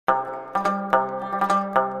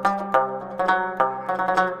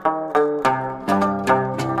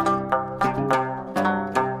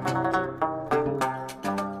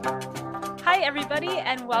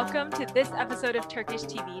to this episode of Turkish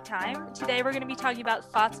TV Time. Today we're going to be talking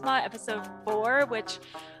about Fatma episode 4, which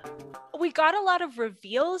we got a lot of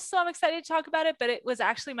reveals, so I'm excited to talk about it, but it was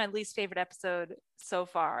actually my least favorite episode so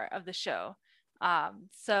far of the show.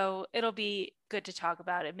 So it'll be good to talk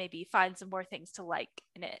about it, maybe find some more things to like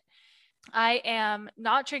in it. I am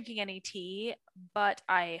not drinking any tea, but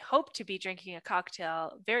I hope to be drinking a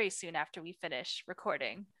cocktail very soon after we finish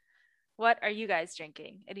recording. What are you guys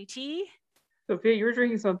drinking? Any tea? Sophia, you were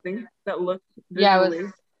drinking something that looked visually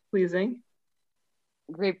pleasing.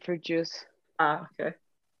 Grapefruit juice. Okay.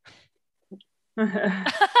 Yeah,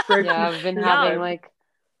 I've been having like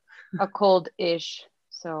a cold-ish,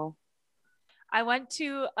 so. I went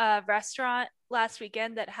to a restaurant last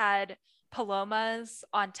weekend that had palomas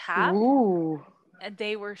on tap. Ooh. And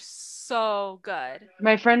they were so good.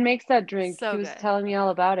 My friend makes that drink. So he was good. telling me all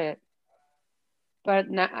about it. But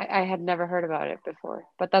I had never heard about it before.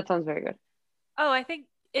 But that sounds very good. Oh, I think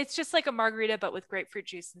it's just like a margarita, but with grapefruit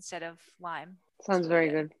juice instead of lime. Sounds really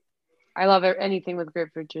very good. I love anything with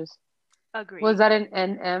grapefruit juice. Agreed. Was that in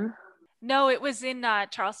NM? No, it was in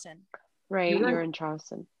Charleston. Right, you're in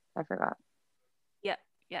Charleston. I forgot. Yep.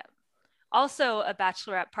 Also a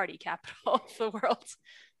bachelorette party capital of the world.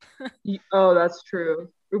 Oh, that's true.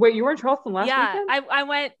 Wait, you were in Charleston last weekend? Yeah, I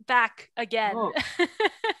went back again. Oh.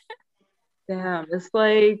 Damn, it's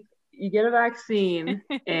like you get a vaccine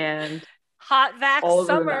and hot vax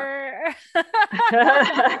summer.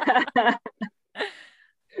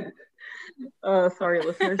 Sorry,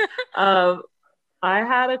 listeners. I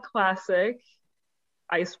had a classic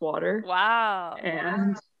ice water. Wow.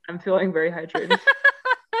 And I'm feeling very hydrated.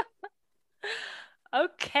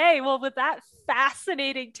 Okay, well, with that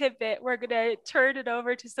fascinating tidbit, we're going to turn it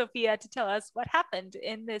over to Sophia to tell us what happened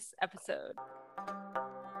in this episode.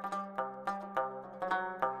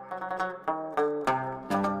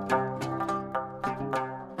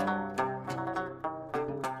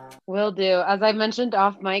 Will do. As I mentioned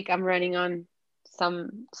off mic, I'm running on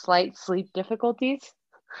some slight sleep difficulties.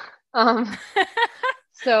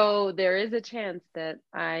 So there is a chance that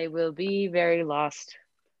I will be very lost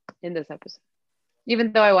in this episode,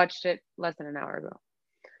 even though I watched it less than an hour ago.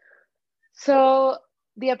 So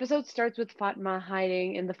the episode starts with Fatma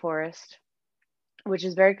hiding in the forest, which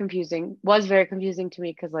is very confusing. Was very confusing to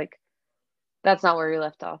me because, like, that's not where we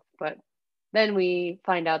left off. But then we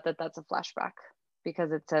find out that that's a flashback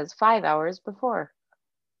because it says 5 hours before.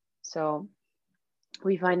 So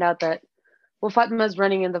we find out that, well, Fatma's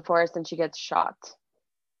running in the forest and she gets shot.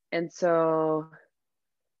 And so,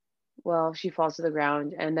 well, she falls to the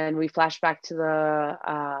ground. And then we flash back to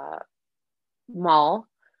the mall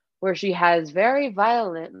where she has very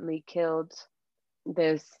violently killed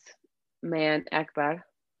this man, Akbar.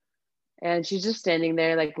 And she's just standing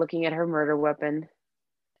there, like, looking at her murder weapon.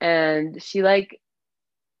 And she, like,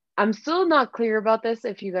 I'm still not clear about this.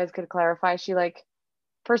 If you guys could clarify, she, like,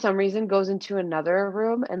 for some reason goes into another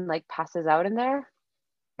room and, like, passes out in there.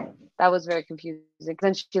 That was very confusing.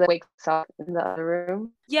 Then she, like, wakes up in the other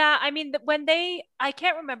room. Yeah, I mean, I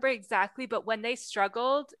can't remember exactly, but when they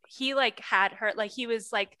struggled, he, like, had her, like, he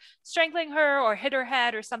was, like, strangling her or hit her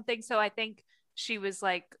head or something. So I think she was,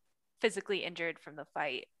 like, physically injured from the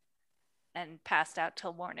fight and passed out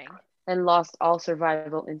till morning. And lost all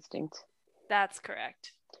survival instinct. That's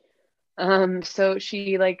correct. So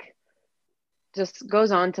she, like, just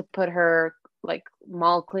goes on to put her, like,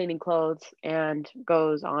 mall cleaning clothes and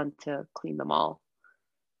goes on to clean the mall.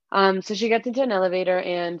 So she gets into an elevator,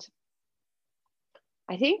 and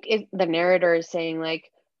I think the narrator is saying,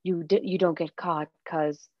 like, you don't get caught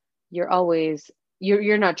because you're always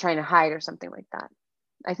you're not trying to hide or something like that.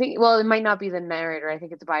 I think, well, it might not be the narrator. I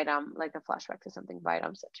think it's Baydam, like a flashback to something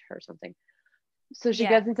Baydam said to her or something. So she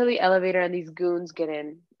gets into the elevator and these goons get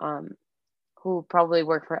in, who probably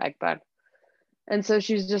work for Ekber. And so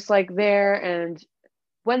she's just, like, there, and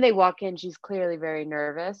when they walk in, she's clearly very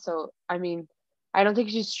nervous. So, I mean, I don't think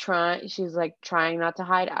she's like trying not to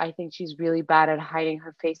hide. I think she's really bad at hiding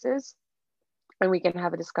her faces. And we can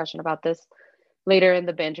have a discussion about this later in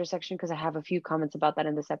the banter section because I have a few comments about that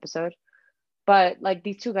in this episode. But, like,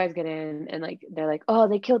 these two guys get in and, like, they're like, oh,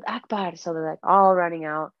 they killed Akbar. So they're, like, all running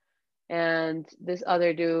out. And this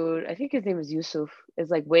other dude, I think his name is Yusuf, is,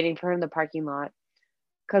 like, waiting for her in the parking lot.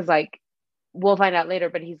 Because, like, we'll find out later,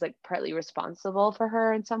 but he's, like, partly responsible for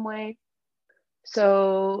her in some way.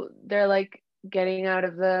 So they're, like, getting out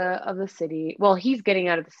of the city. Well, he's getting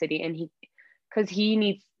out of the city, and because he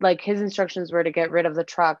needs, like, his instructions were to get rid of the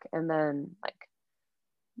truck and then,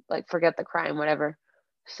 like forget the crime, whatever.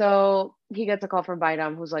 So he gets a call from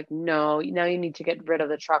Baydam, who's like, no, now you need to get rid of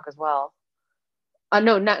the truck as well.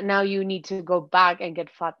 No, not now, you need to go back and get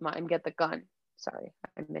Fatma and get the gun. sorry,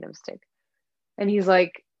 I made a mistake. And he's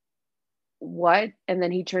like, what? And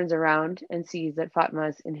then he turns around and sees that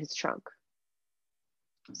Fatma's in his trunk.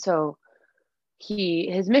 So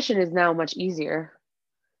his mission is now much easier,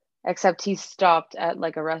 except he's stopped at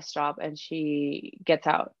like a rest stop and she gets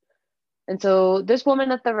out. And so this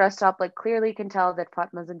woman at the rest stop like clearly can tell that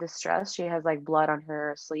Fatma's in distress. She has like blood on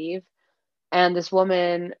her sleeve. And this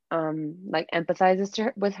woman like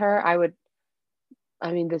empathizes with her.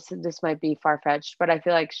 I mean, this might be far-fetched, but I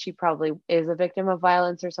feel like she probably is a victim of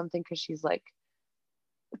violence or something, because she's like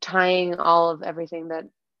tying all of everything that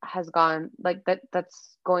has gone like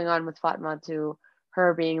that's going on with Fatma to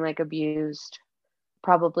her being like abused,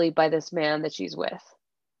 probably by this man that she's with.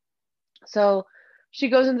 So she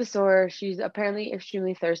goes in the store. She's apparently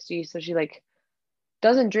extremely thirsty, so she like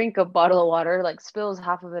doesn't drink a bottle of water, like spills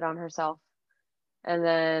half of it on herself, and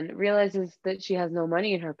then realizes that she has no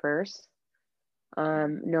money in her purse,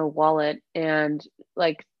 no wallet, and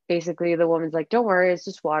like basically the woman's like, don't worry, it's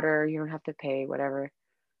just water, you don't have to pay, whatever.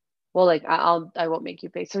 Well, like I won't make you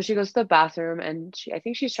pay. So she goes to the bathroom and I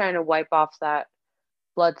think she's trying to wipe off that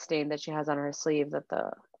blood stain that she has on her sleeve that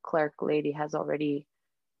the clerk lady has already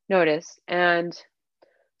noticed. And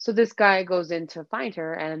so this guy goes in to find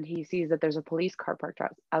her and he sees that there's a police car parked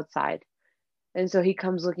outside. And so he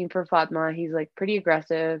comes looking for Fatma. He's like pretty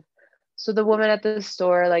aggressive. So the woman at the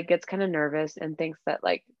store like gets kind of nervous and thinks that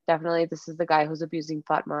like definitely this is the guy who's abusing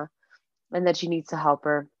Fatma and that she needs to help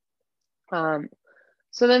her.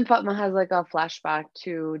 So then Fatma has like a flashback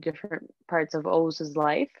to different parts of Oz's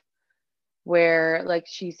life where like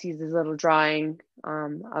she sees this little drawing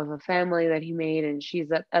of a family that he made, and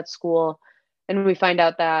she's at school, and we find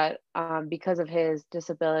out that because of his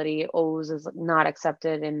disability, Oz is not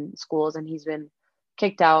accepted in schools, and he's been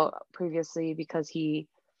kicked out previously because he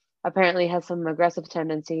apparently has some aggressive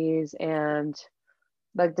tendencies, and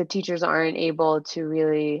like the teachers aren't able to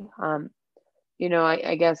really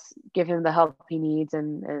I guess give him the help he needs,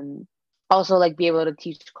 and also like be able to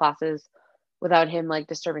teach classes without him like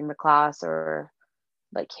disturbing the class or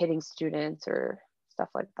like hitting students or stuff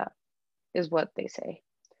like that, is what they say.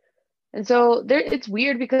 And so there, it's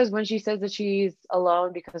weird because when she says that she's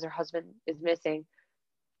alone because her husband is missing,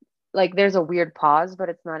 like there's a weird pause, but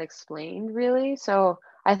it's not explained really. So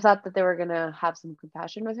I thought that they were gonna have some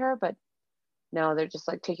compassion with her, but no, they're just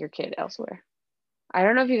like, take your kid elsewhere. I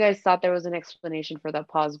don't know if you guys thought there was an explanation for that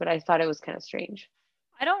pause, but I thought it was kind of strange.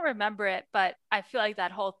 I don't remember it, but I feel like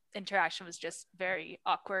that whole interaction was just very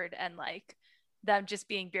awkward, and like them just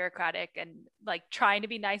being bureaucratic and like trying to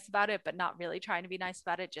be nice about it, but not really trying to be nice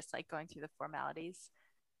about it, just like going through the formalities.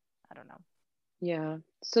 I don't know. Yeah.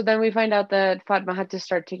 So then we find out that Fatma had to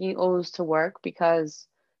start taking Oz to work because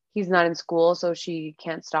he's not in school, so she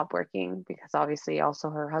can't stop working because obviously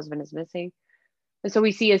also her husband is missing. And so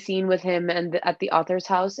we see a scene with him and at the author's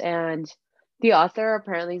house, and the author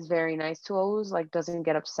apparently is very nice to Oz, like doesn't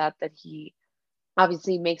get upset that he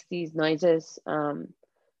obviously makes these noises.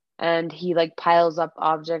 And he like piles up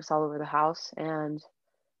objects all over the house. And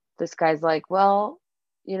this guy's like, well,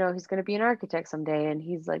 he's going to be an architect someday. And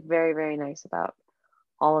he's like very, very nice about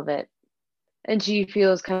all of it. And she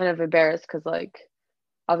feels kind of embarrassed because like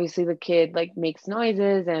obviously the kid like makes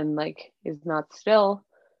noises and like is not still,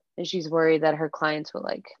 and she's worried that her clients will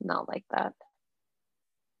like not like that.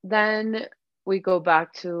 Then we go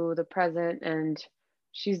back to the present, and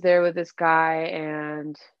she's there with this guy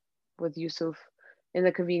and with Yusuf in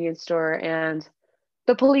the convenience store, and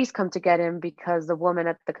the police come to get him because the woman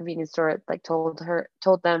at the convenience store like told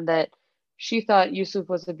them that she thought Yusuf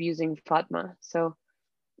was abusing Fatma. So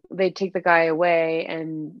they take the guy away,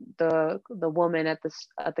 and the woman at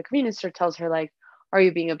the convenience store tells her like, are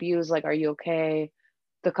you being abused? Like, are you okay?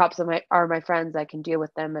 The cops are my friends. I can deal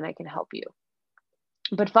with them and I can help you.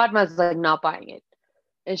 But Fatma's like not buying it,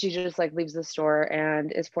 and she just like leaves the store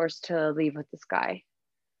and is forced to leave with this guy.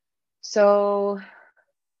 So,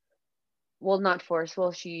 well, not forced.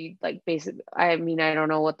 Well, she like basically, I mean, I don't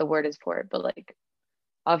know what the word is for it, but like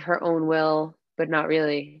of her own will, but not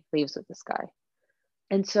really, leaves with this guy.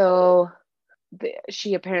 And so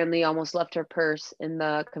she apparently almost left her purse in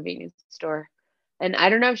the convenience store. And I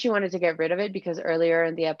don't know if she wanted to get rid of it because earlier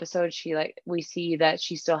in the episode, we see that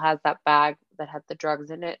she still has that bag that had the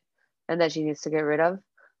drugs in it and that she needs to get rid of.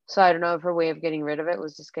 So I don't know if her way of getting rid of it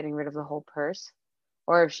was just getting rid of the whole purse,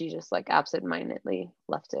 or if she just like absentmindedly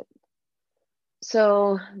left it.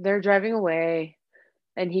 So they're driving away,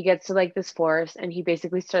 and he gets to like this forest, and he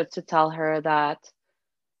basically starts to tell her that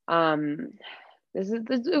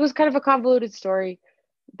it was kind of a convoluted story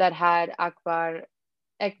that had Ekber,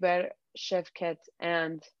 Shevket,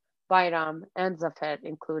 and Bayram and Zafet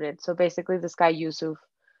included. So basically, this guy Yusuf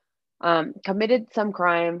committed some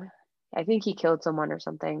crime. I think he killed someone or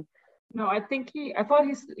something. No, I thought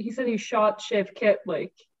he said he shot Shavkat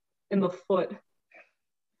like in the foot.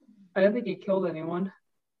 I didn't think he killed anyone.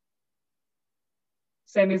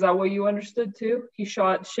 Sammy, is that what you understood too? He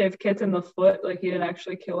shot Shavkat in the foot, like he didn't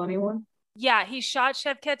actually kill anyone? Yeah, he shot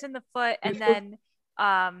Shavkat in the foot, and then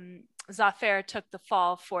Zafer took the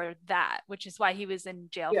fall for that, which is why he was in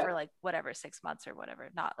jail for like whatever 6 months or whatever,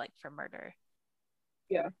 not like for murder.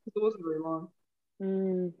 Yeah, it wasn't very long.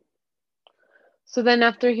 So then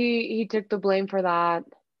after he took the blame for that,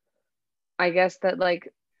 I guess that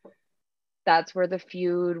like that's where the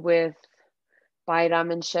feud with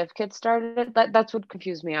Bayram and Shavkat started. That's what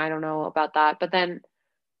confused me. I don't know about that. But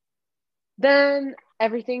then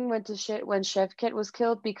everything went to shit when Shavkat was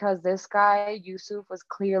killed because this guy, Yusuf, was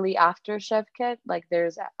clearly after Shavkat. Like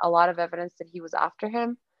there's a lot of evidence that he was after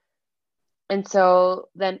him. And so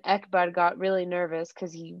then Ekber got really nervous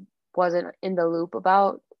because he wasn't in the loop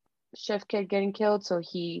about Shavkat getting killed, so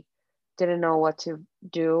he didn't know what to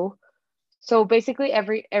do. So basically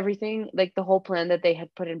everything, like the whole plan that they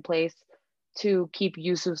had put in place to keep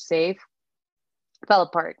Yusuf safe fell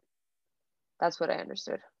apart. That's what I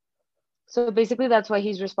understood. So basically that's why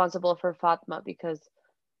he's responsible for Fatma, because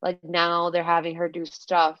like now they're having her do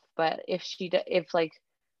stuff, but if like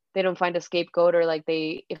they don't find a scapegoat, or like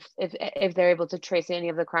if they're able to trace any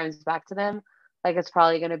of the crimes back to them, like it's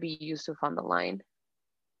probably going to be Yusuf on the line,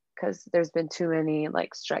 because there's been too many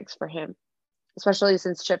like strikes for him, especially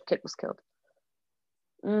since Shavkat was killed.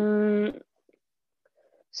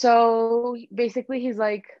 So basically he's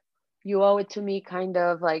like, you owe it to me, kind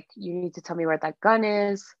of like, you need to tell me where that gun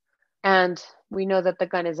is. And we know that the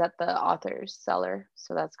gun is at the author's cellar,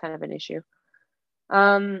 so that's kind of an issue.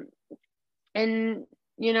 And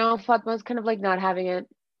Fatma's kind of like not having it,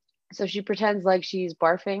 so she pretends like she's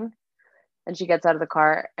barfing, and she gets out of the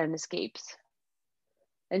car and escapes.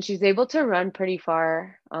 And she's able to run pretty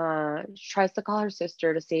far. She tries to call her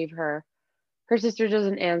sister to save her. Her sister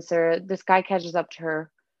doesn't answer. This guy catches up to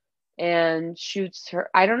her and shoots her.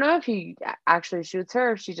 I don't know if he actually shoots her,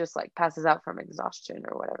 or if she just like passes out from exhaustion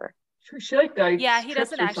or whatever. She like yeah, he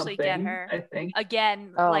doesn't actually get her. I think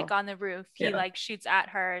again, like on the roof, he like shoots at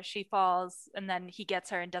her, she falls, and then he gets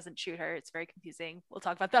her and doesn't shoot her. It's very confusing. We'll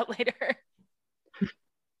talk about that later.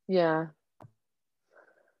 Yeah.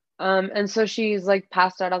 And so she's like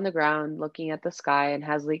passed out on the ground looking at the sky and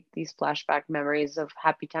has like these flashback memories of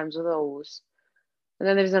happy times with O's. And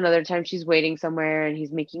then there's another time she's waiting somewhere and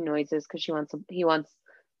he's making noises because he wants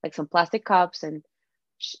like some plastic cups. And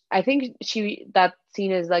I think that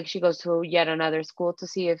scene is like she goes to yet another school to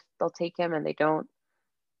see if they'll take him, and they don't.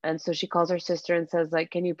 And so she calls her sister and says like,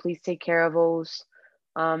 can you please take care of O's?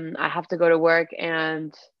 I have to go to work.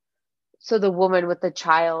 And so the woman with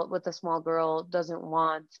the small girl doesn't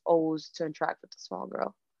want O's to interact with the small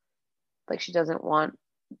girl. Like she doesn't want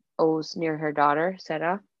O's near her daughter,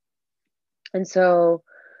 Sarah. And so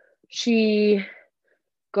she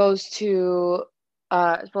goes to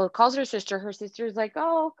calls her sister. Her sister's like,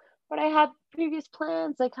 oh, but I had previous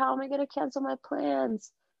plans. Like, how am I gonna cancel my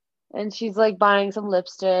plans? And she's like buying some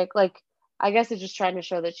lipstick. Like, I guess it's just trying to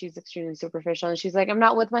show that she's extremely superficial. And she's like, I'm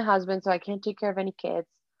not with my husband, so I can't take care of any kids.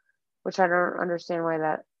 Which I don't understand why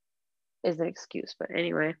that is an excuse, but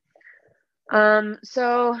anyway.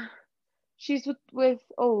 So she's with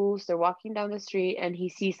O's. They're walking down the street, and he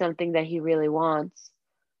sees something that he really wants.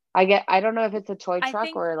 I don't know if it's a toy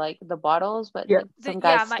truck or like the bottles, but like some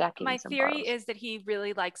guys stacking my some theory bottles. is that he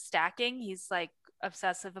really likes stacking. He's like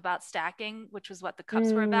obsessive about stacking, which was what the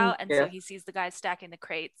cups were about. And so he sees the guys stacking the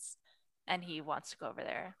crates and he wants to go over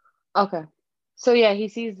there. Okay. So yeah, he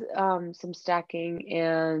sees some stacking,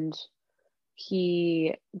 and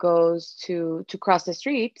he goes to cross the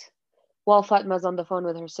street while Fatma's on the phone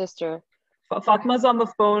with her sister. Fatma's on the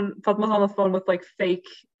phone with like fake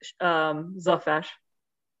Zafash.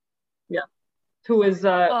 Yeah. Who is even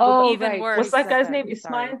right. worse. What's that guy's name?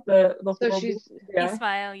 Ismail? The so she's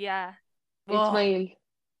Ismail, yeah. Ismail.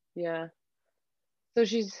 Yeah. So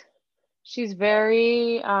she's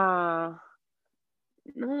very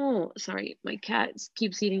no, sorry, my cat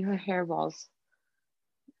keeps eating her hairballs.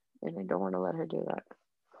 And I don't want to let her do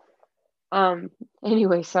that.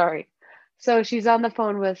 Anyway, sorry. So she's on the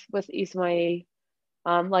phone with Ismail,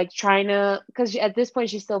 like trying to, because at this point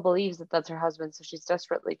she still believes that that's her husband, so she's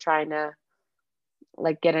desperately trying to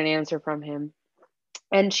like get an answer from him.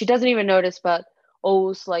 And she doesn't even notice, but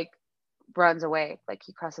O's like runs away, like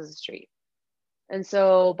he crosses the street. And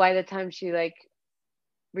so by the time she like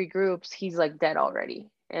regroups, he's like dead already,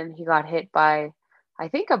 and he got hit by, I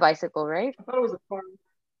think, a bicycle, right? I thought it was a car.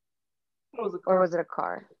 Or was it a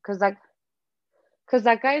car? Because because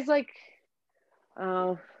that guy's like,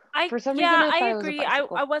 uh, for some reason I I thought it was a agree. I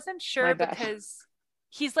bicycle. wasn't My sure bad. because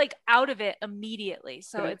he's like out of it immediately.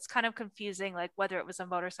 So Yeah. it's kind of confusing, like whether it was a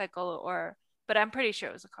motorcycle or, but I'm pretty sure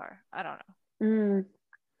it was a car. I don't know. Mm,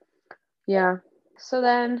 yeah. So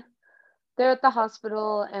then they're at the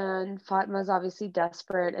hospital, and Fatma's obviously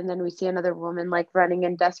desperate, and then we see another woman like running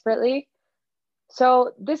in desperately.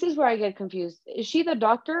 So this is where I get confused. Is she the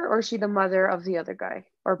doctor or is she the mother of the other guy,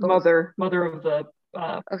 or both? Mother of the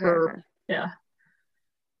Okay, her. okay, Yeah.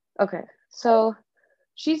 okay. So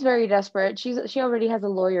she's very desperate. She already has a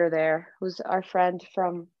lawyer there, who's our friend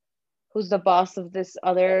from, who's the boss of this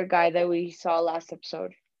other guy that we saw last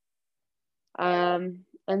episode.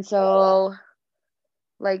 And so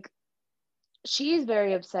like she's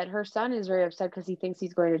very upset. Her son is very upset because he thinks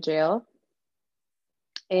he's going to jail.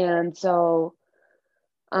 And so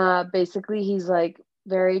basically he's like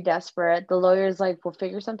very desperate. The lawyer's like, we'll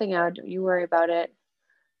figure something out. Don't you worry about it.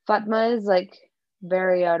 Fatma is like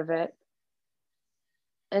very out of it.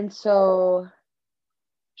 And so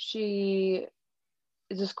she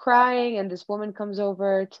is just crying, and this woman comes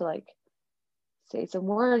over to like say some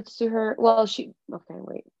words to her. Well, okay,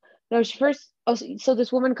 wait. No, she first, oh, so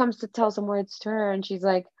this woman comes to tell some words to her, and she's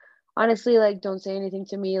like, honestly, like, don't say anything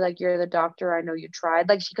to me. Like, you're the doctor. I know you tried.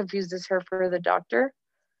 Like, she confuses her for the doctor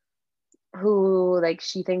who, like,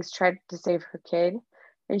 she thinks tried to save her kid.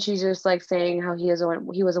 And she's just like saying how he was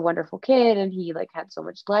a wonderful kid, and he like had so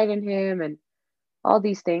much light in him, and all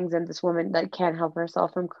these things. And this woman like can't help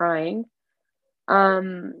herself from crying.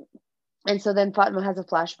 Um, and so then Fatma has a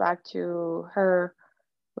flashback to her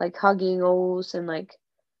like hugging Oz, and like,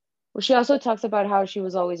 well, she also talks about how she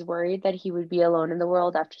was always worried that he would be alone in the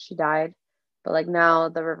world after she died. But like now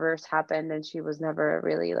the reverse happened, and she was never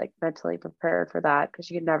really like mentally prepared for that because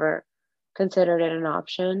she had never considered it an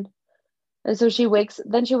option. And so she wakes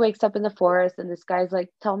up in the forest, and this guy's like,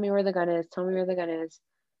 tell me where the gun is, tell me where the gun is.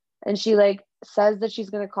 And she like says that she's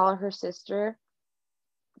gonna call her sister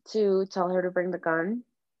to tell her to bring the gun.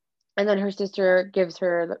 And then her sister gives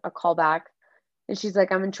her a call back, and she's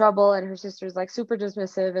like, I'm in trouble. And her sister's like super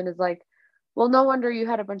dismissive and is like, well, no wonder you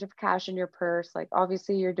had a bunch of cash in your purse. Like,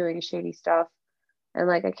 obviously, you're doing shady stuff. And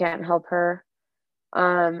like, I can't help her.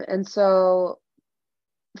 And so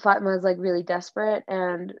Fatma is like really desperate.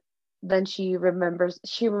 And then she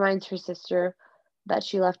reminds her sister that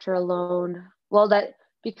she left her alone. Well, that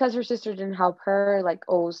because her sister didn't help her, like,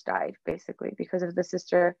 Oz died basically, because if the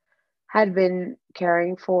sister had been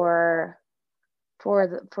caring for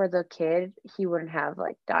the kid, he wouldn't have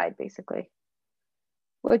like died basically,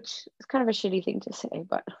 which is kind of a shitty thing to say,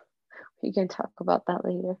 but we can talk about that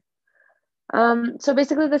later. So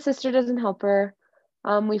basically the sister doesn't help her.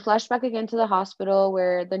 We flash back again to the hospital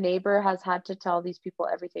where the neighbor has had to tell these people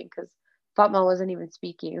everything because Fatma wasn't even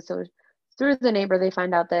speaking. So through the neighbor, they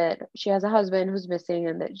find out that she has a husband who's missing,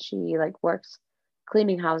 and that she like works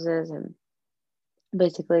cleaning houses, and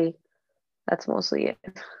basically that's mostly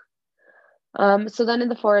it. So then in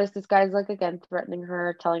the forest, this guy's like again threatening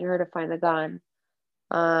her, telling her to find the gun.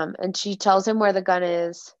 And she tells him where the gun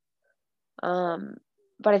is. Um,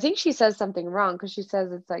 but I think she says something wrong because she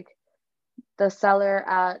says it's like the seller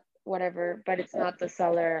at whatever, but it's not the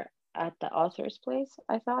seller at the author's place,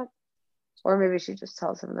 I thought. Or maybe she just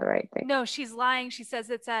tells him the right thing. No, she's lying. She says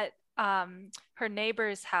it's at her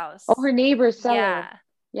neighbor's house. Oh, her neighbor's seller. Yeah.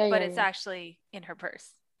 Yeah, but yeah, it's yeah. actually in her purse.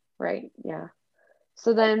 Right, yeah.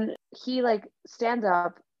 So then he like stands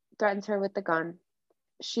up, threatens her with the gun.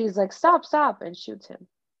 She's like, stop, stop, and shoots him.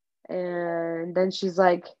 And then she's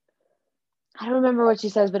like, I don't remember what she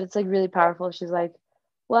says, but it's like really powerful. She's like,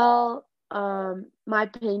 well, my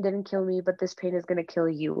pain didn't kill me, but this pain is gonna kill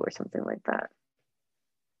you, or something like that.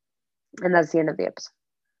 And that's the end of the episode.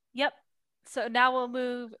 Yep. So now we'll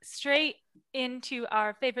move straight into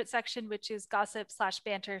our favorite section, which is gossip slash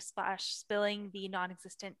banter slash spilling the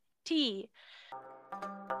non-existent tea.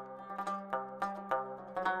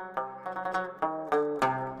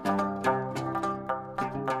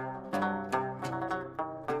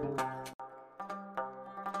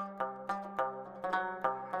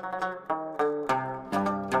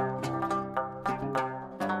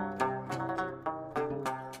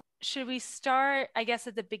 Should we start, I guess,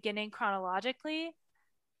 at the beginning chronologically?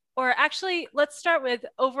 Or actually, let's start with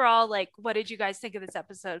overall, like, what did you guys think of this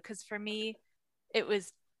episode? Because for me, it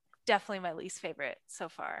was definitely my least favorite so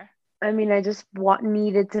far. I mean, I just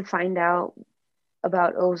needed to find out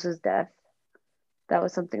about Oz's death. That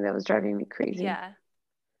was something that was driving me crazy. Yeah.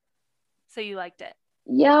 So you liked it?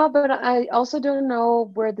 Yeah, but I also don't know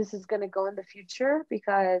where this is going to go in the future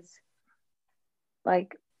because,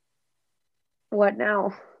 like, what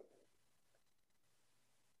now?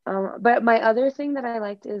 But my other thing that I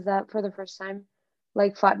liked is that for the first time,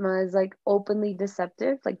 like Fatma is like openly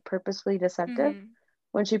deceptive, like purposefully deceptive. Mm-hmm.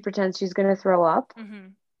 When she pretends she's gonna throw up, Mm-hmm.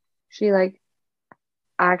 she like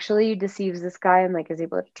actually deceives this guy and like is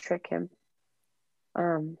able to trick him.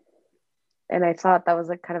 Um, and I thought that was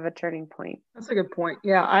like kind of a turning point. That's a good point.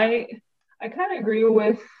 Yeah, I kind of agree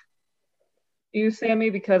with you, Sammy,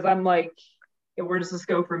 because I'm like, yeah, where does this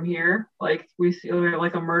go from here? Like we have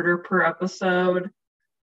like a murder per episode.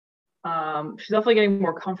 She's definitely getting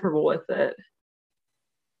more comfortable with it.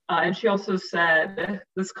 And she also said,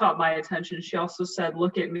 this caught my attention. She also said,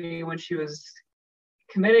 "Look at me," when she was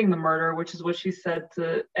committing the murder, which is what she said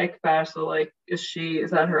to Ekbash. So, like,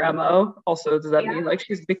 is that her MO? Also, does that mean like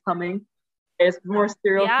she's becoming is more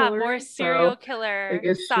serial Yeah, killer? more So, serial like, killer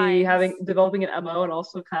is she signs. developing an MO and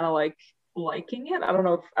also kind of like liking it? I don't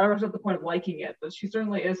know if that's the point of liking it, but she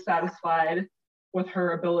certainly is satisfied with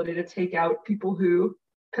her ability to take out people who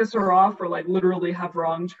piss her off or like literally have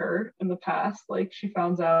wronged her in the past. Like she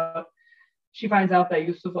finds out that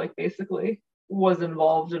Yusuf like basically was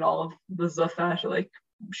involved in all of the Zafash like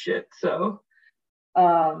shit. So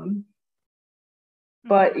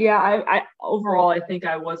but yeah, I overall I think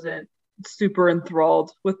I wasn't super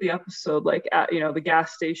enthralled with the episode. Like at the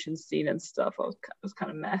gas station scene and stuff, I was kind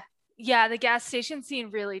of meh. Yeah, the gas station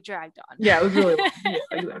scene really dragged on. Yeah, it was really long. Yeah,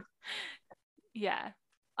 exactly. Yeah.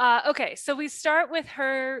 Okay, so we start with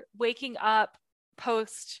her waking up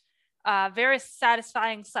post very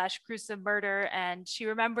satisfying / gruesome murder, and she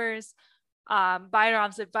remembers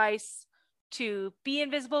Bayram's advice to be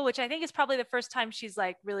invisible, which I think is probably the first time she's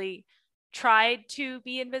like really tried to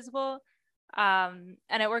be invisible. And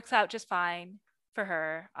it works out just fine for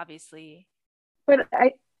her, obviously. But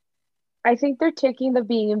I think they're taking the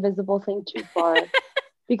being invisible thing too far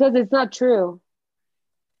because it's not true.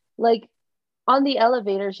 Like on the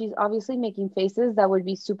elevator, she's obviously making faces that would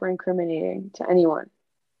be super incriminating to anyone.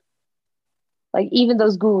 Like even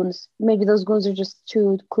those goons, maybe those goons are just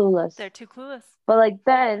too clueless. They're too clueless. But like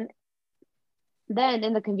then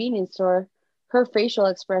in the convenience store, her facial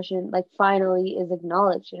expression like finally is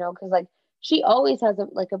acknowledged, because like she always has a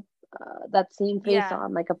that same face Yeah.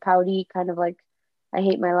 on, like a pouty kind of like I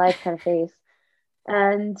hate my life kind of face.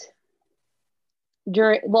 And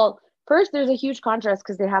first there's a huge contrast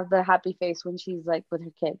because they have the happy face when she's like with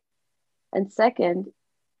her kid. And second,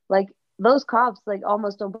 like those cops like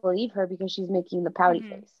almost don't believe her because she's making the pouty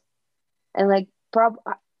Mm-hmm. face. And like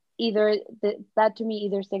either that to me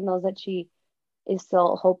either signals that she is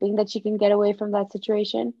still hoping that she can get away from that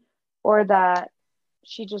situation, or that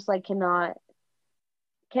she just like cannot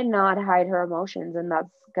hide her emotions, and that's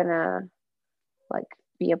gonna like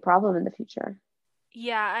be a problem in the future.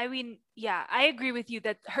 Yeah, I mean, yeah, I agree with you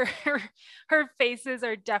that her faces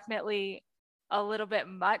are definitely a little bit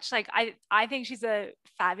much. Like I think she's a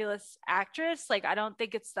fabulous actress. Like I don't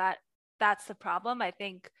think that's the problem. I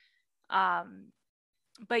think um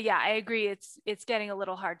but yeah, I agree it's getting a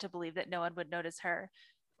little hard to believe that no one would notice her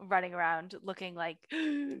running around looking like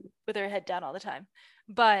with her head down all the time.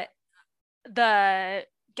 But the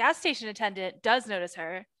gas station attendant does notice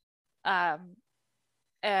her um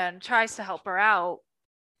and tries to help her out.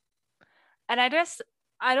 And I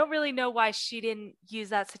don't really know why she didn't use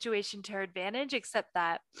that situation to her advantage, except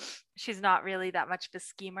that she's not really that much of a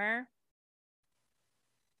schemer.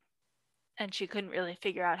 And she couldn't really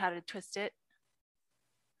figure out how to twist it.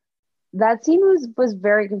 That scene was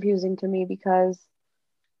very confusing to me because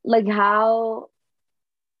like how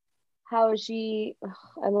is she ugh,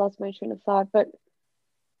 I lost my train of thought, but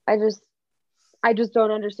I just I just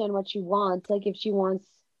don't understand what she wants. Like if she wants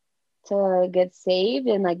to get saved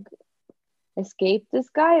and like escape this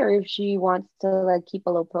guy, or if she wants to like keep a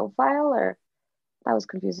low profile, or that was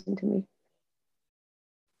confusing to me.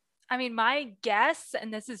 I mean, my guess,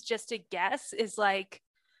 and this is just a guess, is like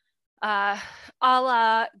a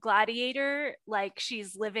la Gladiator, like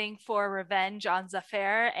she's living for revenge on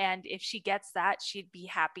Zafir, and if she gets that, she'd be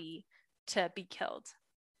happy to be killed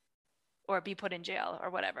or be put in jail or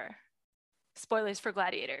whatever. Spoilers for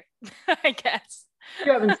Gladiator, I guess. If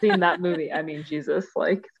you haven't seen that movie, I mean, Jesus,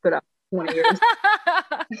 like it's been out 20 years.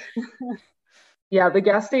 Yeah, the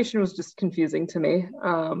gas station was just confusing to me.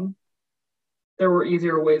 There were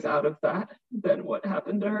easier ways out of that than what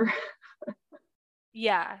happened to her.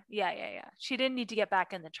 Yeah. She didn't need to get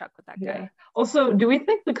back in the truck with that Yeah. guy. Also, do we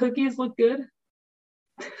think the cookies look good?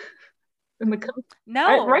 In the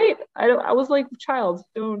No. right? I was like, child,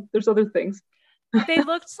 don't. There's other things. They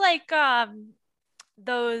looked like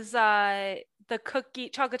those the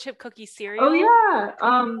chocolate chip cookie cereal. Oh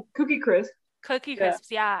yeah, Cookie Crisp. Cookie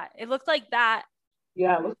crisps. Yeah, it looked like that,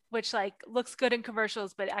 Yeah. which like looks good in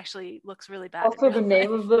commercials, but actually looks really bad Also, in the real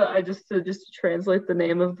name life. of the I just to translate the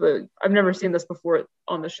name of the I've never seen this before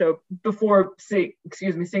on the show before.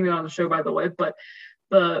 Excuse me, seeing it on the show by the way, but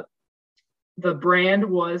the the brand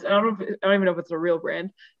was I don't even know if it's a real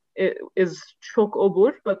brand. It is chok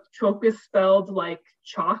obur, but chok is spelled like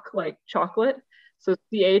chalk, like chocolate. So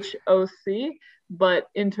CHOC, but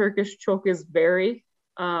in Turkish chok is very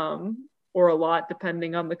or a lot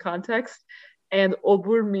depending on the context. And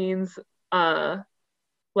obur means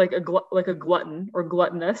like like a glutton or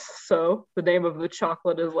gluttonous. So the name of the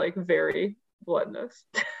chocolate is like very gluttonous.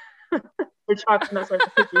 Or chocolate, not sorry,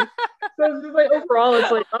 the cookie. So it's just like overall,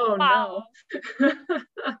 it's like, oh Wow.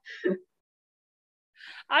 no.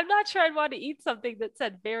 I'm not sure I'd want to eat something that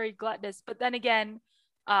said very gluttonous, but then again,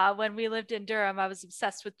 when we lived in Durham, I was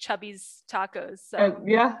obsessed with Chubby's tacos. So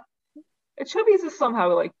Yeah, Chubby's is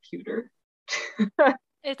somehow like cuter.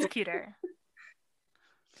 it's cuter.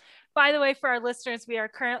 By the way, for our listeners, we are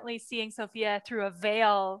currently seeing Sophia through a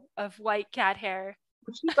veil of white cat hair.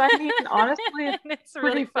 Which is, I mean, honestly, it's pretty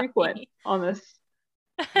really frequent funny. on this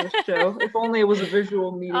show. If only it was a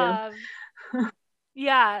visual medium.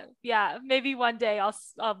 Yeah, maybe one day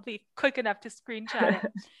I'll be quick enough to screenshot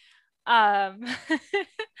it. Um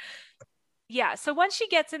yeah, so once she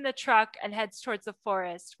gets in the truck and heads towards the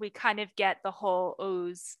forest, we kind of get the whole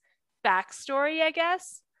O's backstory, I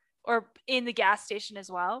guess, or in the gas station as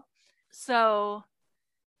well. So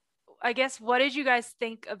I guess, what did you guys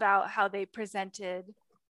think about how they presented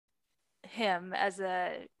him as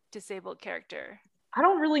a disabled character? I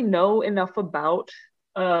don't really know enough about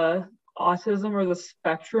uh, autism or the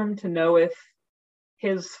spectrum to know if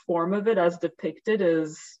his form of it as depicted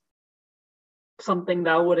is something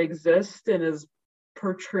that would exist and is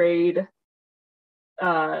portrayed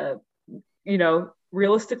uh,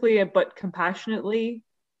 realistically but compassionately,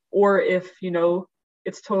 or if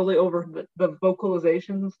it's totally over the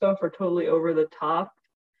vocalizations and stuff are totally over the top.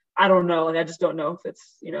 I don't know. Like I just don't know if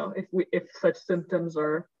it's if such symptoms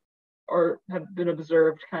are or have been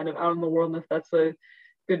observed kind of out in the world, and if that's a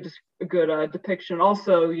good depiction.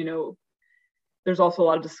 Also, there's also a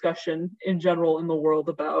lot of discussion in general in the world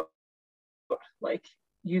about like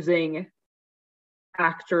using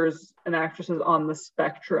actors and actresses on the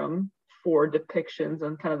spectrum for depictions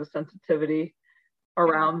and kind of the sensitivity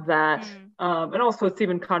around that. And also, it's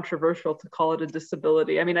even controversial to call it a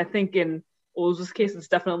disability. I mean, I think in Ulz's case, it's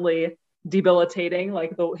definitely debilitating.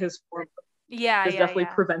 Like his form is definitely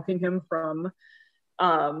preventing him from,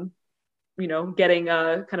 getting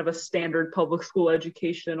a kind of a standard public school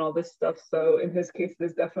education and all this stuff. So in his case, it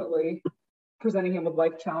is definitely presenting him with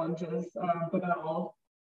life challenges. But not all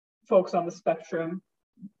folks on the spectrum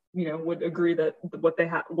would agree that what they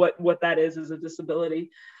have what that is a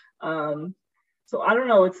disability. So I don't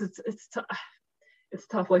know, it's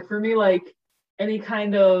tough. Like for me, like any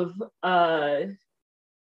kind of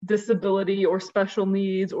disability or special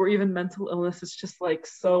needs or even mental illness, it's just like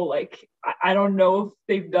so like I don't know if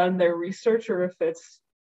they've done their research or if it's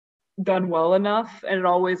done well enough. And it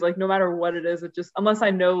always, like, no matter what it is, it just, unless I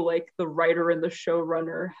know like the writer and the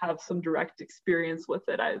showrunner have some direct experience with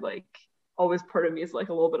it, I like always, part of me is like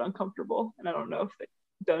a little bit uncomfortable, and I don't know if they've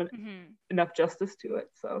done enough justice to it.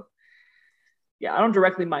 So yeah, I don't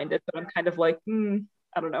directly mind it, but I'm kind of like,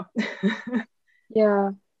 I don't know.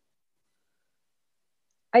 Yeah.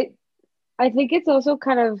 I think it's also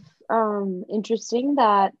kind of interesting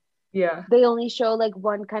that they only show like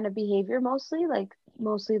one kind of behavior, mostly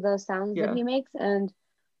the sounds that he makes and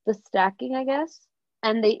the stacking, I guess.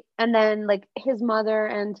 And then like his mother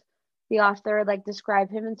and the author like describe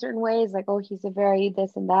him in certain ways, like, oh, he's a very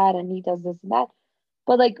this and that, and he does this and that.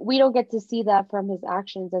 But like we don't get to see that from his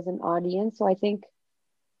actions as an audience. So I think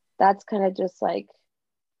that's kind of just like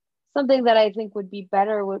something that I think would be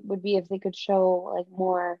better would be if they could show like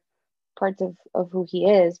more parts of who he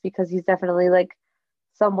is, because he's definitely like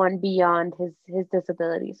someone beyond his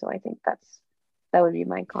disability. So I think that would be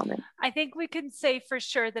my comment. I think we can say for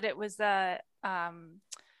sure that it was a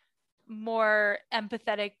more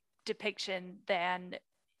empathetic depiction than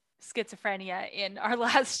schizophrenia in our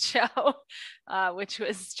last show, which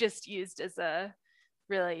was just used as a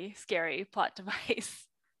really scary plot device.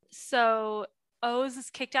 So Oz is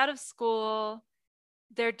kicked out of school.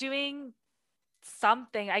 They're doing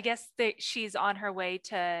something. I guess she's on her way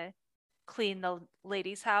to clean the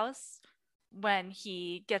lady's house when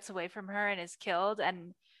he gets away from her and is killed.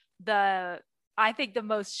 And I think the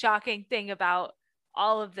most shocking thing about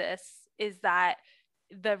all of this is that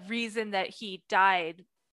the reason that he died,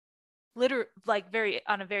 like very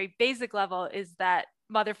on a very basic level, is that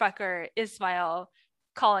motherfucker Ismail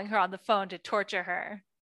calling her on the phone to torture her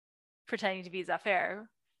pretending to be Zafir.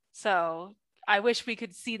 So I wish we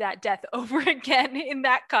could see that death over again in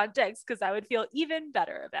that context, because I would feel even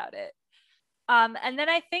better about it. And then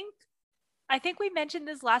I think we mentioned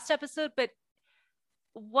this last episode, but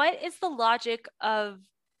what is the logic of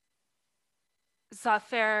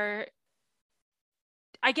Zafir?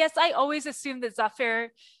 I guess I always assumed that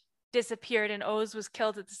Zafir disappeared and Oz was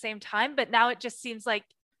killed at the same time, but now it just seems like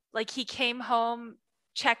he came home,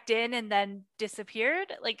 checked in, and then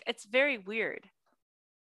disappeared. Like, it's very weird.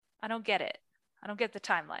 I don't get it. I don't get the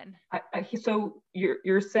timeline. So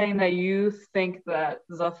you're saying that you think that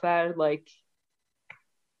Zafir like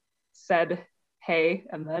said hey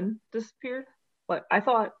and then disappeared? Like I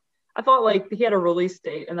thought like he had a release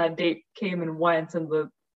date and that date came and went, and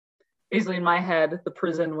basically in my head the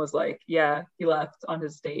prison was like, yeah, he left on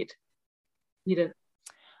his date. He didn't.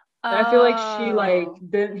 I feel like she like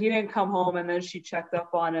he didn't come home, and then she checked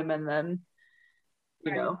up on him, and then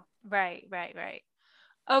Right.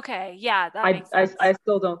 Okay, yeah, that makes sense. I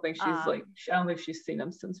still don't think she's I don't think she's seen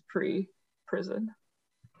him since pre-prison.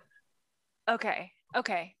 Okay,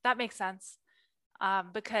 that makes sense.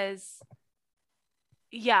 Because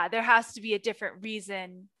yeah, there has to be a different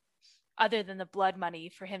reason other than the blood money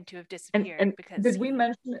for him to have disappeared. And because did we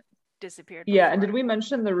mention it? Disappeared before. Yeah, and did we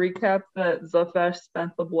mention the recap that Zafir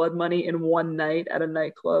spent the blood money in one night at a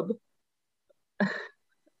nightclub?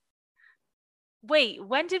 Wait,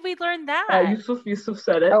 when did we learn that? Yusuf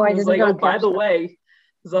said it. Oh, He was like, oh, by the way,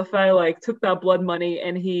 Zafir like took that blood money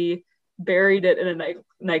and he buried it in a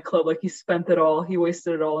nightclub. Like he spent it all. He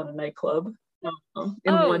wasted it all in a nightclub in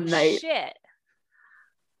one night. Shit.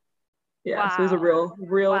 Yeah, wow. So he's a real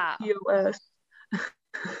wow. POS.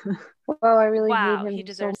 Well, I really hate him. He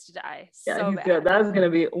deserves to die. Yeah, so he's bad. good. That is going to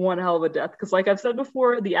be one hell of a death. Because like I've said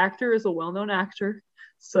before, the actor is a well-known actor.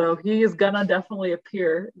 So he is going to definitely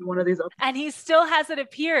appear in one of these episodes. And he still hasn't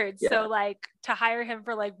appeared. Yeah. So like to hire him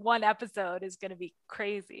for like one episode is going to be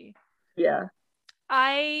crazy. Yeah.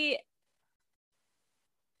 I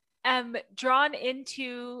am drawn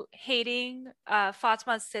into hating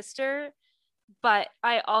Fatma's sister, but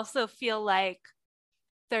I also feel like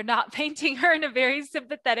they're not painting her in a very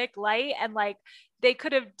sympathetic light, and like they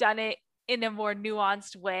could have done it in a more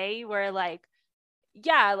nuanced way where like,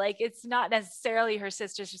 yeah, like it's not necessarily her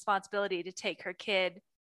sister's responsibility to take her kid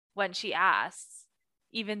when she asks,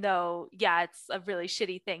 even though, yeah, it's a really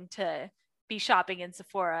shitty thing to be shopping in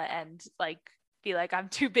Sephora and like be like, I'm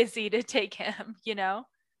too busy to take him, you know?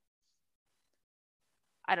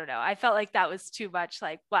 I don't know. I felt like that was too much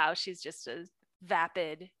like, wow, she's just a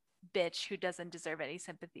vapid bitch who doesn't deserve any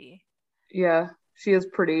sympathy. Yeah, she is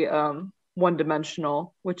pretty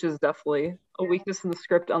one-dimensional, which is definitely a weakness in the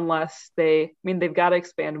script unless they've got to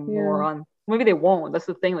expand more on, maybe they won't. That's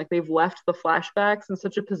the thing, like they've left the flashbacks in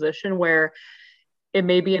such a position where it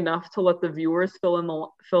may be enough to let the viewers fill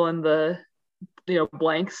in the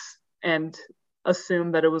blanks and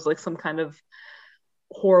assume that it was like some kind of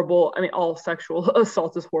horrible, I mean all sexual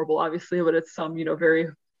assault is horrible obviously, but it's some very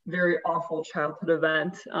very awful childhood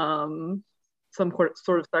event, some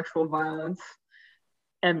sort of sexual violence,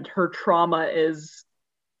 and her trauma is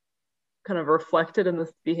kind of reflected in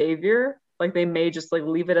this behavior. Like they may just like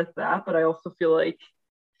leave it at that, but I also feel like,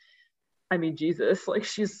 I mean, Jesus, like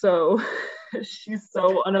she's so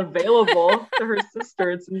unavailable to her sister.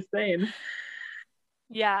 It's insane.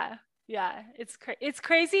 Yeah, it's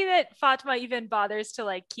crazy that Fatma even bothers to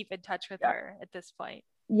like keep in touch with her at this point.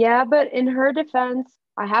 Yeah, but in her defense,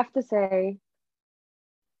 I have to say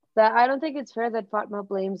that I don't think it's fair that Fatma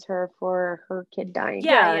blames her for her kid dying.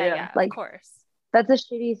 Yeah, like, of course. That's a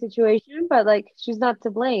shitty situation, but like she's not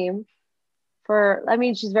to blame for, I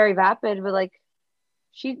mean, she's very vapid, but like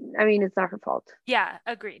it's not her fault. Yeah,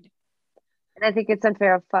 agreed. And I think it's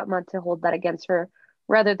unfair of Fatma to hold that against her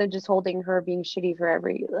rather than just holding her being shitty for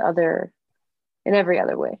every other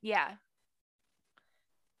way. Yeah.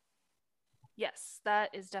 Yes,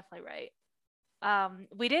 that is definitely right.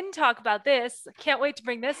 We didn't talk about this. Can't wait to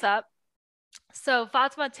bring this up. So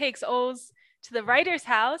Fatma takes Oz to the writer's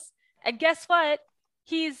house, and guess what?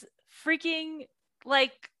 He's freaking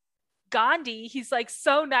like Gandhi. He's like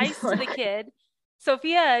so nice to the kid.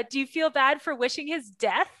 Sophia, do you feel bad for wishing his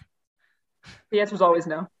death? The answer is always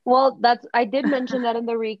no. Well, I did mention that in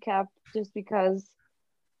the recap just because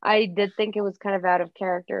I did think it was kind of out of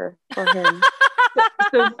character for him.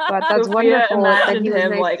 But that's Sophia wonderful. Imagined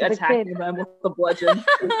him nice like attacking them with the bludgeon.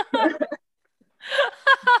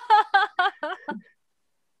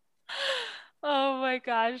 Oh my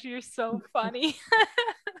gosh, you're so funny.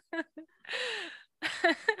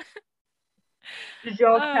 Did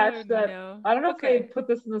y'all catch that? No. I don't know if they put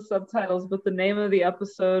this in the subtitles, but the name of the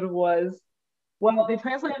episode was Well, they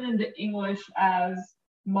translated it into English as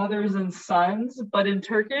mothers and sons, but in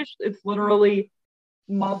Turkish, it's literally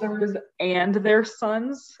mothers and their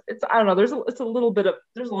sons. It's, I don't know. There's a little bit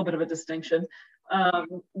of a distinction,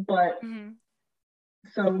 but Mhm.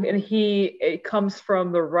 so, and it comes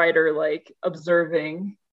from the writer like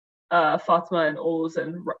observing Fatma and Oğuz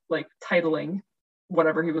and like titling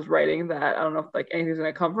whatever he was writing. That I don't know if like anything's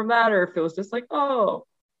gonna come from that, or if it was just like, oh,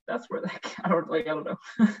 that's where that I don't know.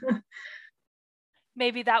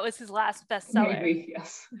 Maybe that was his last bestseller. Maybe,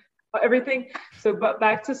 yes. Everything. So, but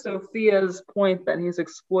back to Sophia's point, then he's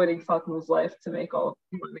exploiting Fatma's life to make all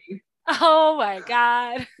the money. Oh my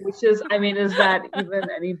God. Which is, I mean, is that even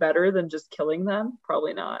any better than just killing them?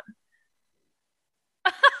 Probably not.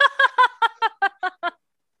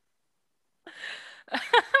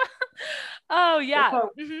 Oh yeah.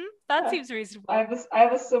 So, That yeah. seems reasonable. I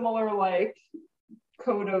have a similar like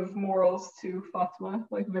code of morals to Fatma,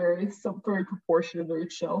 like very proportionate, very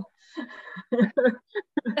chill.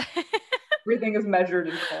 Everything is measured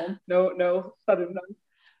and calm. No sudden,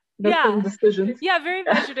 no sudden decisions. Yeah, very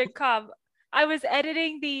measured and calm. I was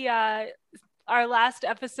editing our last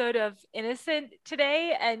episode of Innocent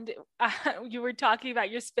today, and you were talking about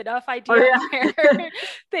your spin-off idea where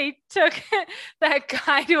they took that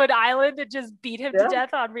guy to an island and just beat him to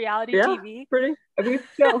death on reality TV. Pretty. I mean,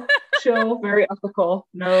 chill, very ethical.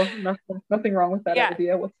 No, nothing wrong with that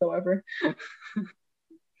idea whatsoever.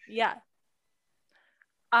 Yeah.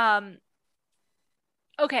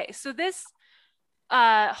 Okay, so this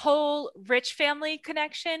whole rich family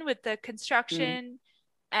connection with the construction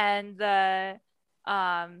and the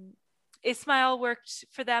Ismail worked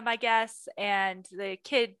for them, I guess, and the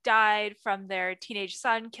kid died from their teenage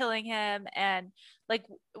son killing him. And like,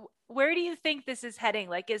 where do you think this is heading?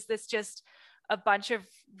 Like, is this just a bunch of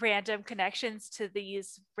random connections to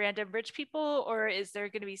these random rich people, or is there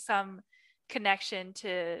going to be some connection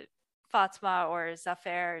to Fatma or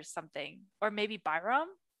Zafer or something, or maybe Bayram?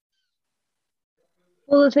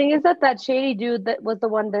 Well, the thing is that shady dude that was the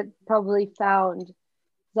one that probably found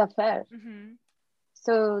Zafer.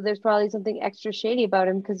 So there's probably something extra shady about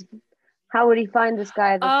him, because how would he find this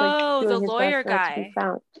guy that's like doing the his lawyer best not to guy. be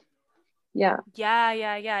found? Yeah.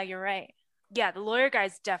 Yeah, you're right. Yeah, the lawyer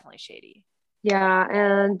guy's definitely shady. Yeah,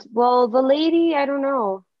 and well, the lady, I don't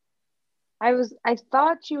know. I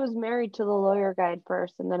thought she was married to the lawyer guy at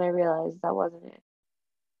first, and then I realized that wasn't it.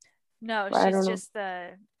 No, But she's just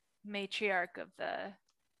the matriarch of the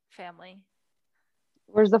family.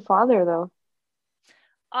 Where's the father, though?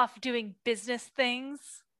 Off doing business things.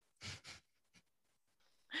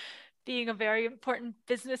 Being a very important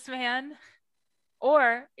businessman.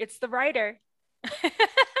 Or it's the writer.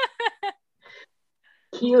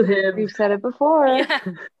 Kill him. We've said it before. Yeah.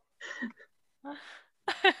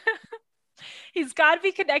 He's got to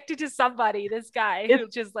be connected to somebody, this guy who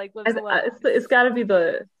just like lives alone. It's got to be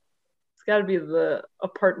the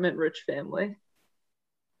apartment rich family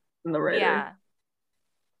and the writer.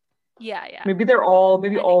 Yeah. Maybe all of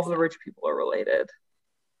the rich people are related.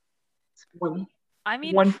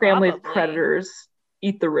 One family of predators.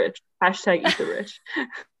 Eat the rich. Hashtag eat the rich.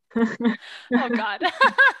 Oh God.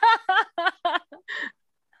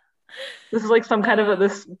 This is like some kind of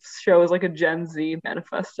this show is like a Gen Z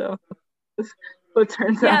manifesto. But it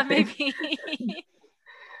turns out. Yeah, maybe.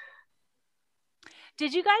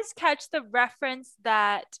 Did you guys catch the reference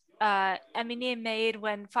that Emine made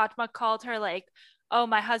when Fatma called her like, oh,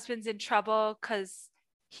 my husband's in trouble because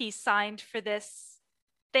he signed for this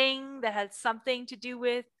thing that had something to do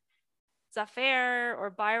with Zafer or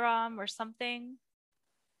Bayram or something?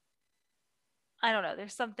 I don't know.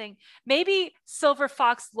 There's something. Maybe Silver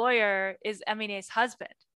Fox Lawyer is Emine's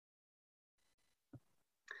husband.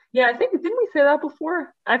 Yeah, I think, didn't we say that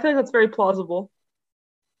before? I feel like that's very plausible.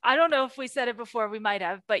 I don't know if we said it before. We might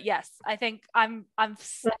have, but yes, I think I'm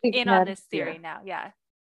in on this theory now.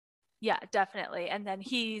 Yeah, definitely. And then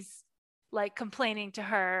he's like complaining to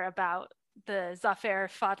her about the Zafer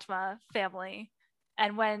Fatma family.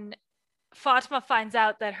 And when Fatma finds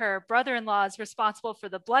out that her brother-in-law is responsible for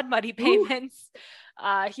the blood money payments,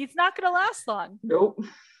 he's not going to last long. Nope.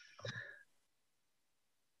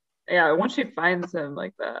 Yeah, once she finds him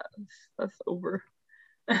like that, that's over.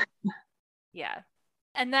 Yeah.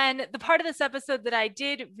 And then the part of this episode that I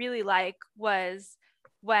did really like was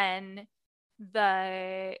when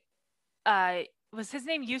the was his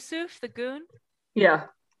name Yusuf, the goon? Yeah.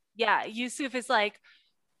 Yeah, Yusuf is like,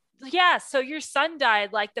 yeah, so your son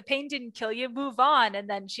died, like the pain didn't kill you, move on. And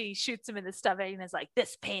then she shoots him in the stomach and is like,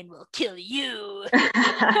 this pain will kill you.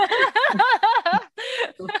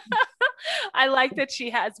 I like that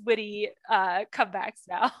she has witty comebacks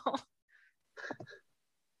now.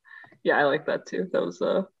 Yeah, I like that too. That was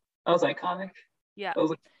iconic. Yeah.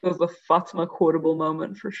 That was the Fatma quotable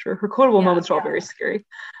moment for sure. Her quotable moments are all very scary.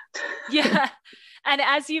 Yeah. And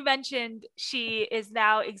as you mentioned, she is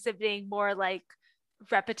now exhibiting more like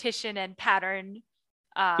repetition and pattern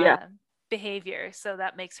Yeah, behavior. So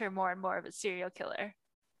that makes her more and more of a serial killer.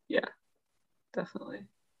 yeah, definitely.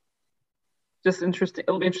 Just interesting.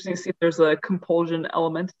 It'll be interesting to see if there's a compulsion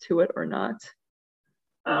element to it or not.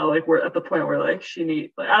 Like we're at the point where like I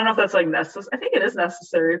don't know if that's like necessary. I think it is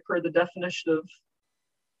necessary for the definition of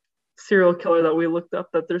serial killer that we looked up,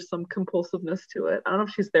 that there's some compulsiveness to it. I don't know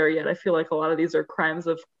if she's there yet. I feel like a lot of these are crimes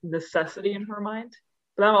of necessity in her mind.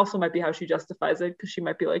 But that also might be how she justifies it, because she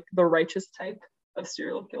might be like the righteous type of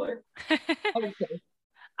serial killer. Okay.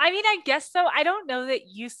 I mean, I guess so. I don't know that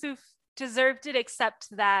Yusuf deserved it,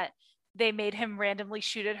 except that they made him randomly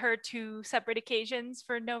shoot at her 2 separate occasions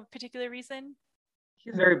for no particular reason.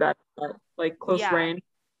 He's very bad at that. Like close range,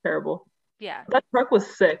 terrible. Yeah. That truck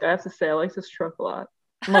was sick. I have to say, I like this truck a lot.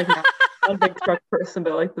 I'm like not a big truck person,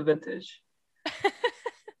 but I like the vintage.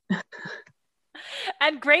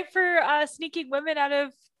 And great for sneaking women out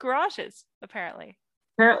of garages, apparently.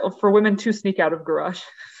 For women to sneak out of garage.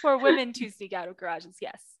 For women to sneak out of garages,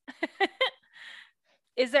 yes.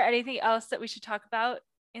 Is there anything else that we should talk about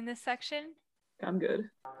in this section? I'm good.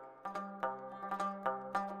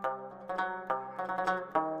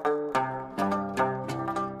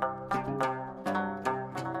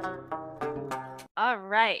 All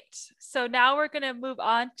right. So now we're going to move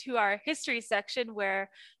on to our history section,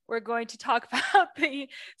 where we're going to talk about the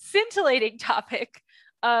scintillating topic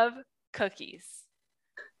of cookies.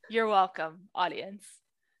 You're welcome, audience.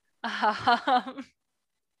 Wait,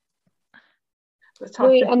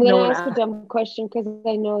 I'm going to ask a dumb question because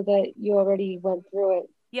I know that you already went through it.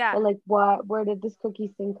 Yeah. But like, where did this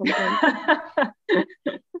cookies thing come from?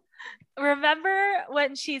 Remember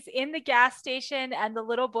when she's in the gas station and the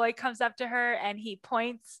little boy comes up to her and he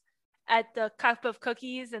points at the cup of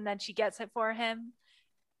cookies and then she gets it for him?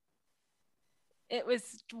 It was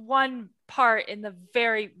one part in the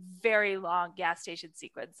very, very long gas station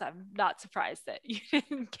sequence. I'm not surprised that you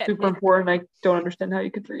didn't get Super it. important. I don't understand how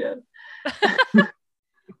you could forget.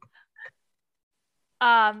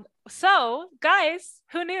 So, guys,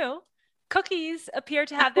 who knew? Cookies appear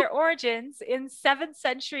to have their origins in 7th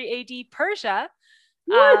century AD Persia.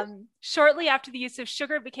 Shortly after the use of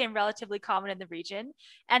sugar became relatively common in the region,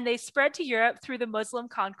 and they spread to Europe through the Muslim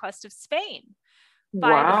conquest of Spain.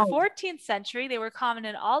 By the 14th century, they were common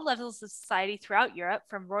in all levels of society throughout Europe,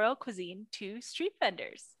 from royal cuisine to street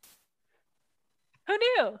vendors. Who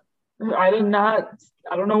knew? I don't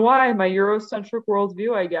know why. My Eurocentric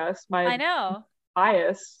worldview, I guess. I know.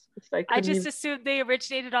 Bias. I just assumed they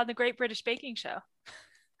originated on the Great British Baking Show.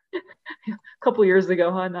 A couple years ago,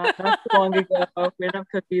 huh? Not so long ago. We didn't have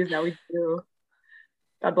cookies. Now we do.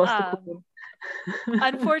 God bless the queen.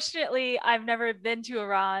 Unfortunately, I've never been to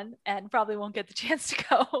Iran and probably won't get the chance to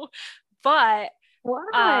go. But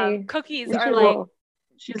cookies are like...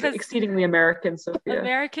 She's exceedingly American, Sophia.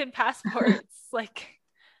 American passports, like,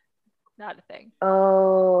 not a thing.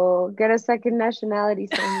 Oh, get a second nationality.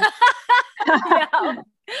 Yeah,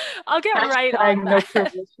 I'll get right on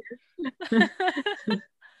that.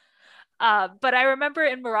 But I remember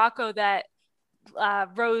in Morocco that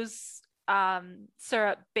rose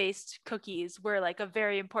syrup based cookies were like a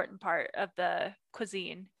very important part of the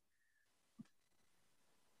cuisine.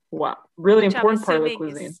 Wow, really important part of the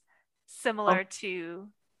cuisine. Similar to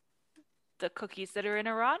the cookies that are in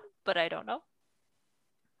Iran, but I don't know.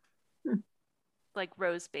 Like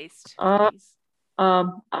rose based cookies.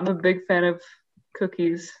 I'm a big fan of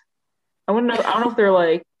cookies. I don't know if they're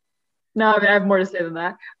like... No, I mean, I have more to say than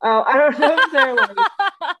that. I don't know if they're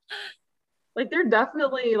like they're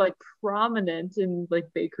definitely like prominent in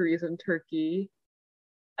like bakeries in Turkey.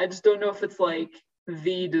 I just don't know if it's like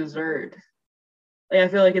the dessert. Like I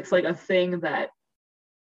feel like it's like a thing that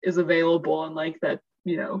is available, and like that,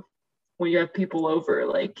 you know, when you have people over,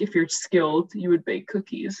 like if you're skilled, you would bake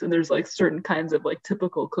cookies, and there's like certain kinds of like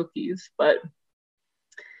typical cookies, but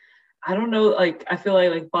I don't know, like I feel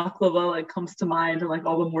like baklava like comes to mind, and like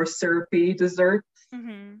all the more syrupy desserts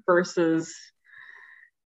versus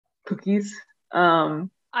cookies.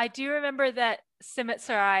 I do remember that Simit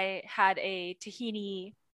Sarai had a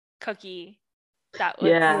tahini cookie that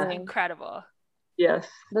was incredible. Yes,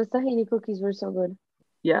 those tahini cookies were so good.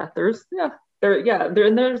 There's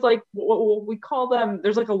like what we call them.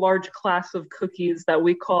 There's like a large class of cookies that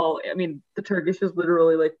we call... I mean, the Turkish is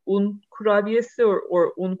literally like un kurabiyesi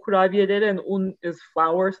or un kurabiyeleri, and un is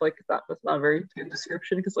flour. So like that's not a very good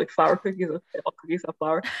description, because like flour cookies, all cookies have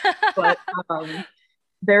flour. But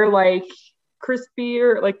they're like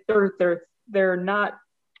crispier. Like they're not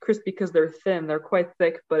crispy because they're thin. They're quite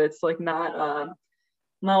thick, but it's like not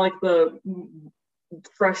like the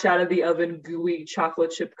fresh out of the oven gooey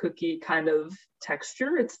chocolate chip cookie kind of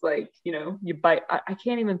texture. It's like, you bite. I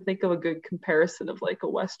can't even think of a good comparison of like a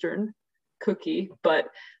Western cookie, but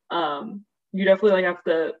you definitely like have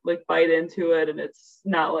to like bite into it, and it's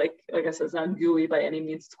not like I said, it's not gooey by any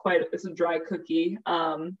means. It's a dry cookie.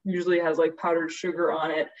 Usually has like powdered sugar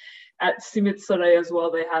on it. At Simit Saray as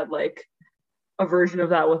well, they had like a version of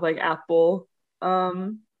that with like apple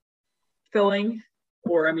filling,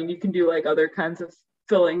 or I mean you can do like other kinds of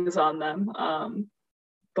fillings on them,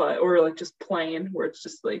 or like just plain, where it's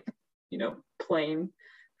just like plain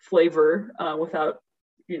flavor without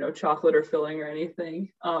chocolate or filling or anything.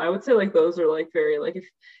 I would say like those are like very like if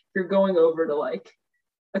you're going over to like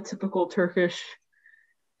a typical Turkish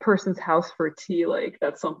person's house for tea, like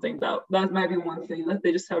that's something that might be one thing that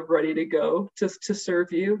they just have ready to go just to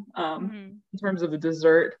serve you. In terms of a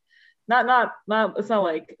dessert, not it's not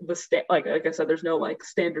like like I said, there's no like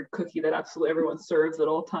standard cookie that absolutely everyone serves at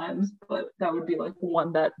all times, but that would be like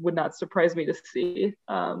one that would not surprise me to see.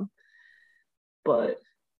 But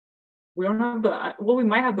we don't have we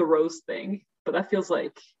might have the rose thing, but that feels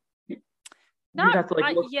like you'd have to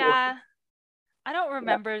like look yeah. I don't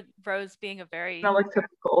remember rose being a very not like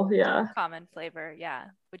typical, common flavor,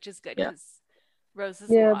 which is good because rose is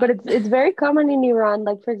but it's very common in Iran.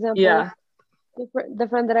 Like for example, the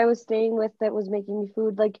friend that I was staying with that was making me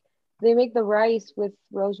food, like they make the rice with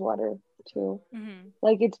rose water too.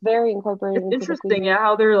 Like it's very incorporated. It's interesting,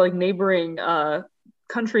 how they're like neighboring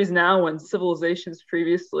countries now and civilizations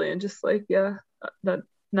previously, and just like that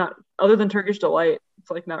not other than Turkish delight, it's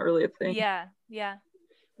like not really a thing. Yeah.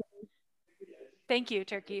 Thank you,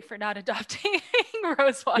 Turkey, for not adopting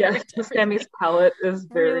rose water. Yes, Sammy's palate is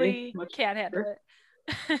very really much can't handle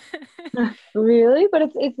it. Really?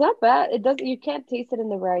 But it's not bad. It doesn't, you can't taste it in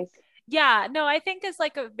the rice. Yeah, no, I think it's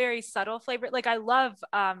like a very subtle flavor. Like I love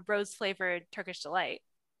rose flavored Turkish delight.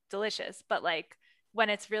 Delicious. But like when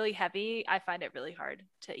it's really heavy, I find it really hard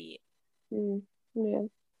to eat. Yeah.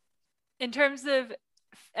 In terms of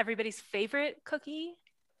everybody's favorite cookie?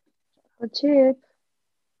 Chocolate chip.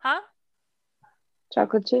 Huh?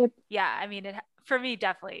 Chocolate chip. Yeah, I mean, for me,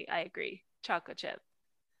 definitely, I agree. Chocolate chip.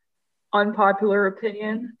 Unpopular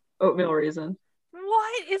opinion, oatmeal raisin.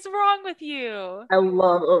 What is wrong with you? I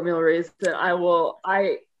love oatmeal raisin.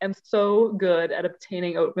 I am so good at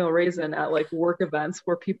obtaining oatmeal raisin at like work events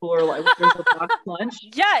where people are like, "There's a box lunch."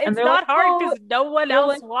 Yeah, it's not like, hard because no one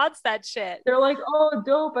else wants that shit. They're like, "Oh,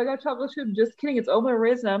 dope! I got chocolate chip." Just kidding. It's oatmeal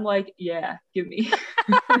raisin. I'm like, "Yeah, give me."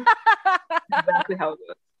 Exactly how it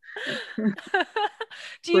goes.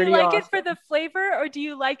 Do you like it for the flavor, or do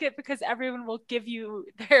you like it because everyone will give you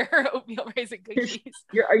their oatmeal raisin cookies?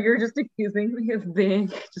 You're just accusing me of being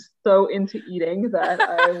just so into eating that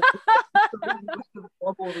I'm a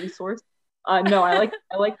horrible resource. No, I like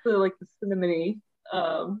the cinnamony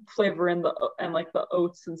flavor and like the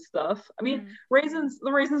oats and stuff. I mean,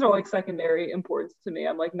 the raisins are like secondary importance to me.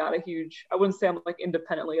 I'm like not a huge, I wouldn't say I'm like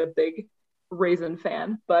independently a big raisin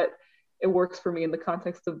fan, but it works for me in the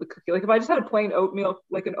context of the cookie. Like if I just had a plain oatmeal,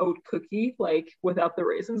 like an oat cookie, like without the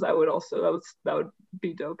raisins, that would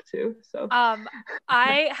be dope too. So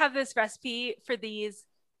I have this recipe for these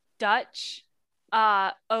Dutch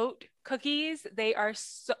oat cookies.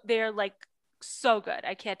 They're like so good.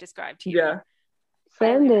 I can't describe to you. Yeah.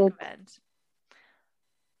 Send it.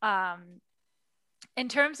 In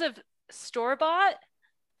terms of store-bought,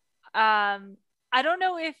 I don't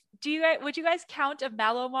know would you guys count a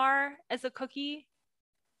Malomar as a cookie?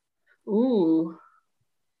 Ooh.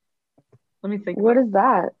 Let me think. What is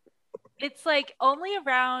that? It's like only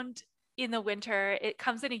around in the winter. It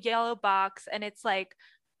comes in a yellow box and it's like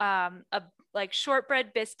a like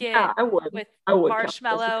shortbread biscuit with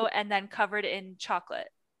marshmallow and then covered in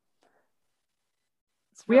chocolate.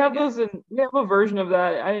 We have a version of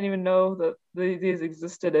that. I didn't even know that these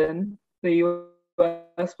existed in the US,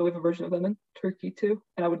 but we have a version of them in Turkey too.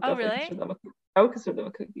 And I would definitely consider them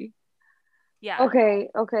a cookie. Yeah. Okay.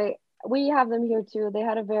 We have them here too. They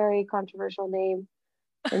had a very controversial name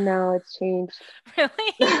and now it's changed.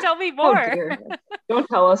 Really? Tell me more. Don't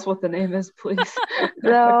tell us what the name is, please.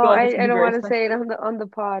 No, I don't want to say it on the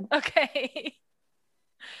pod. Okay.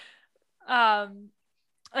 And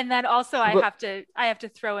then also I have to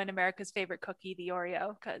throw in America's favorite cookie, the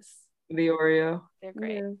Oreo, because they're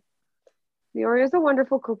great. Yeah. The Oreo is a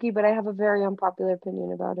wonderful cookie, but I have a very unpopular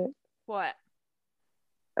opinion about it. What?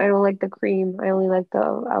 I don't like the cream. I only like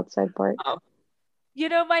the outside part. Oh. You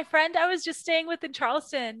know, my friend I was just staying with in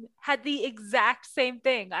Charleston had the exact same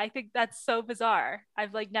thing. I think that's so bizarre.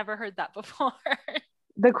 I've like never heard that before.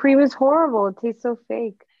 The cream is horrible. It tastes so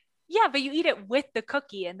fake. Yeah, but you eat it with the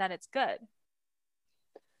cookie and then it's good.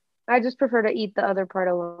 I just prefer to eat the other part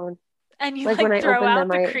alone. And you Like when like I throw open out them,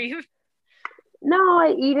 the I cream. no,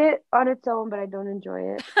 I eat it on its own, but I don't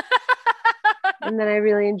enjoy it. And then I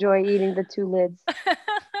really enjoy eating the two lids.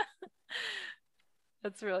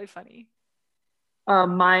 That's really funny.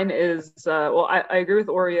 Mine is well, I agree with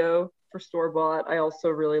Oreo for store-bought. I also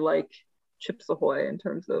really like Chips Ahoy in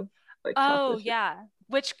terms of like Oh, chocolate chip. yeah.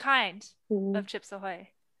 Which kind Mhm. of Chips Ahoy?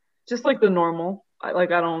 Just like the normal. I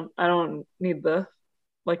don't need the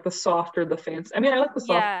like the soft or the fancy. I mean, I like the soft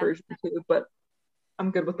Yeah. version too, but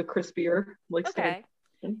I'm good with the crispier, like Okay.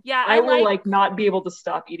 cinnamon. Yeah, I I will like like not be able to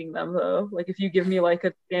stop eating them though. Like if you give me like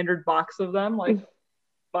a standard box of them, like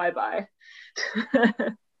bye bye.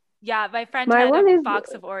 yeah, my friend My had a one is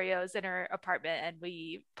box of Oreos in her apartment and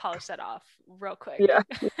we polished that off real quick. Yeah.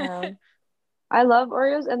 yeah. I love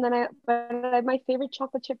Oreos, and then my favorite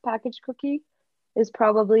chocolate chip package cookie is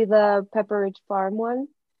probably the Pepperidge Farm one.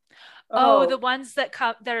 Oh, the Oh, ones that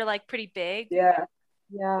come that are like pretty big. yeah.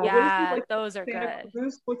 Yeah, What is it Yeah, like those are Santa good.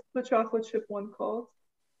 Cruz? What's the chocolate chip one called?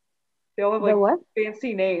 They all have the like what?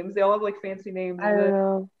 fancy names. They all have like fancy names. I Is don't it?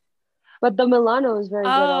 know, but the Milano is very good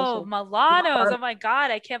Oh, also. Milanos. Oh my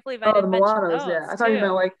God. I can't believe I Oh, the didn't mention Milanos, yeah. those I thought you meant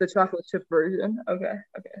too. like the chocolate chip version. Okay,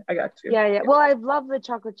 okay, I got you. Yeah, yeah. Yeah, Well, I love the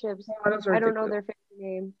chocolate chips. Milanos are I don't know ridiculous. their fancy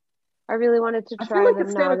name. I really wanted to I feel try like them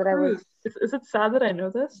it's now Santa that I was. Cruz. Is it sad that I know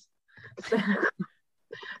this? Santa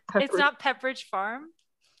It's Pepperidge. not Pepperidge Farm.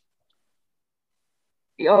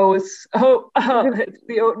 Oh, it's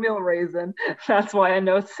the oatmeal raisin. That's why I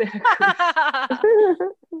know it's Santa Cruz.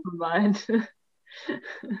 Mind.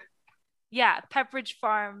 Yeah, Pepperidge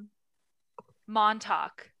Farm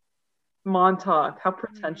Montauk. Montauk. How Mhm.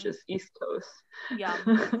 pretentious. East Coast.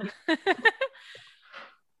 Yum.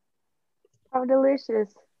 How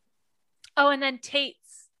delicious. Oh, and then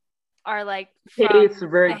Tate's are like It's from the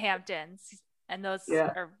very Hamptons, and those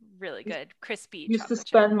yeah. are really good, crispy Used to chocolate chip.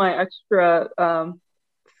 spend my extra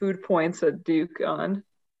food points at Duke on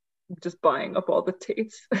just buying up all the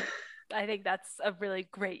Tates. I think that's a really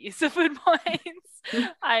great use of food points.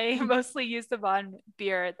 I mostly use them on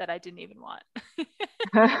beer that I didn't even want,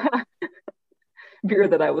 Beer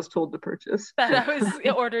that I was told to purchase. that I was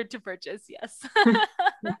ordered to purchase. Yes.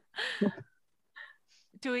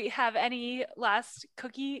 Do we have any last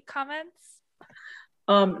cookie comments?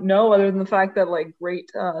 No, other than the fact that like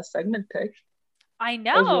great segment pick. I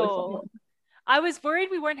That was really know. fun. I was worried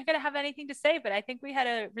we weren't going to have anything to say, but I think we had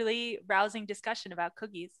a really rousing discussion about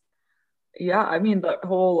cookies. Yeah, I mean the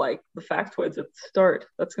whole like the factoids at the start.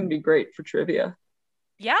 That's gonna be great for trivia.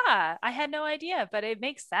 Yeah, I had no idea, but it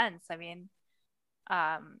makes sense. I mean,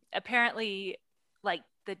 apparently, like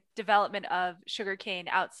the development of sugarcane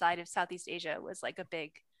outside of Southeast Asia was like a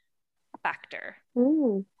big factor.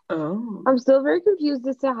 Mm. Oh. I'm still very confused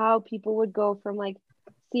as to how people would go from like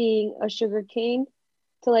seeing a sugar cane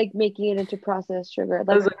to like making it into processed sugar.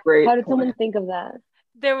 That Like, is a great how did someone point. think of that?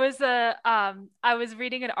 There was I was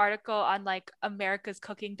reading an article on like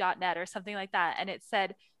americascooking.net or something like that, and it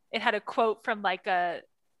said it had a quote from like a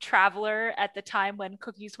traveler at the time when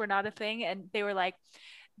cookies were not a thing, and they were like,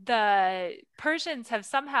 the Persians have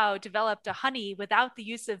somehow developed a honey without the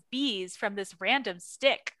use of bees from this random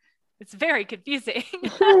stick. It's very confusing.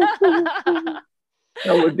 That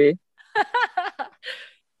would be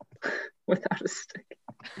without a stick.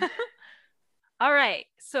 All right.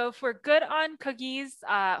 So if we're good on cookies,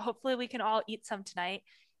 hopefully we can all eat some tonight.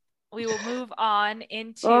 We will move on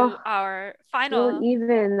into Oh, our don't final.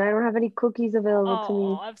 even. I don't have any cookies available to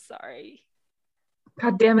Oh, me. I'm sorry.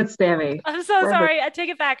 God damn it, Sammy. I'm so Where sorry. I take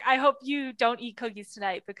it back. I hope you don't eat cookies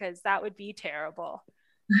tonight because that would be terrible.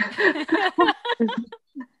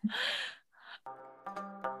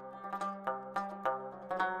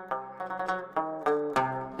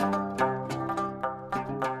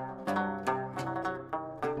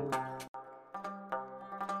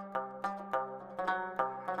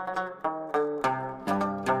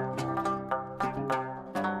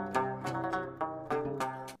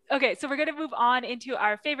 Okay, so we're going to move on into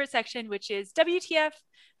our favorite section, which is WTF,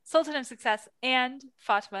 Sultan of Success, and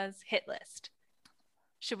Fatma's hit list.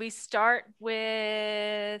 Should we start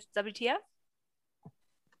with WTF?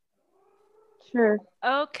 Sure.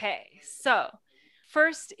 Okay, so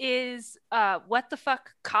first is what the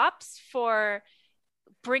fuck cops for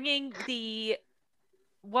bringing the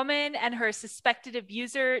woman and her suspected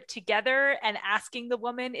abuser together and asking the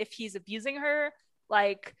woman if he's abusing her.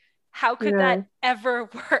 Like, how could Yeah. that ever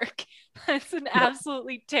work? That's an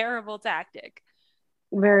absolutely terrible tactic.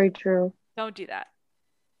 Very true. Don't do that.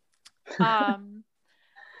 Um,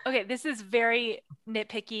 okay, this is very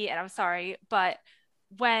nitpicky, and I'm sorry, but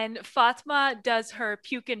when Fatma does her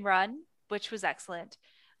puke and run, which was excellent,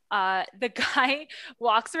 the guy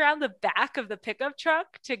walks around the back of the pickup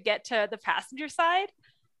truck to get to the passenger side,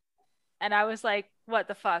 and I was like, what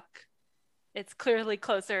the fuck? It's clearly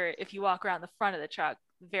closer if you walk around the front of the truck.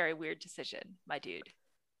 Very weird decision, my dude.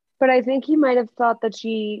 But I think he might have thought that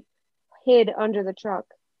she hid under the truck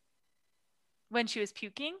When she was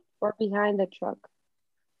puking, or behind the truck.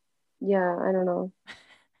 Yeah, I don't know.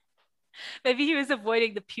 maybe he was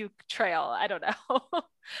avoiding the puke trail. I don't know.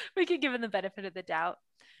 We could give him the benefit of the doubt.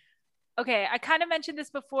 Okay, I kind of mentioned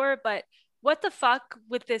this before, but what the fuck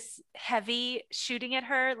with this heavy shooting at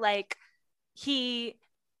her? Like, he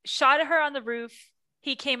shot at her on the roof.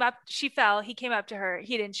 He came up, she fell. He came up to her.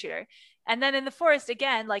 He didn't shoot her. And then in the forest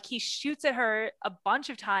again, like he shoots at her a bunch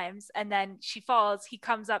of times and then she falls. He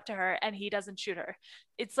comes up to her and he doesn't shoot her.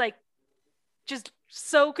 It's like just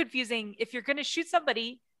so confusing. If you're going to shoot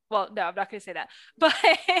somebody, well, no, I'm not going to say that, but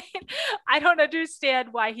I don't understand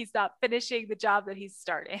why he's not finishing the job that he's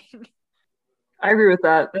starting. I agree with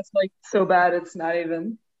that. That's like so bad it's not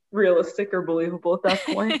even realistic or believable at that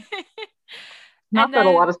point. Not And that a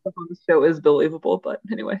then, lot of stuff on the show is believable, but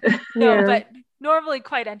anyway. no, Yeah. but normally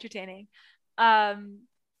quite entertaining. Um,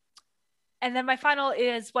 and then my final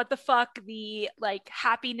is what the fuck the like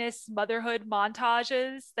happiness motherhood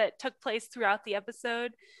montages that took place throughout the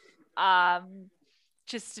episode. Um,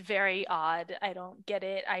 just very odd. I don't get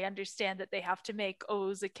it. I understand that they have to make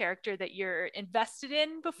Oz a character that you're invested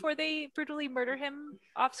in before they brutally murder him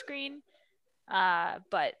off screen.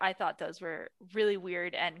 But I thought those were really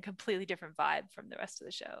weird and completely different vibe from the rest of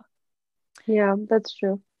the show. Yeah, that's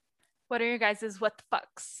true. What are your guys's what the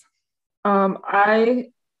fucks? I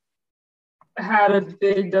had a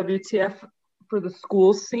big WTF for the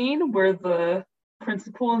school scene where the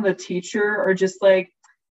principal and the teacher are just like,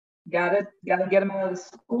 gotta get him out of the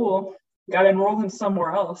school, gotta enroll him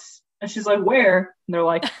somewhere else. And she's like, where? And they're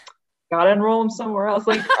like, gotta enroll him somewhere else.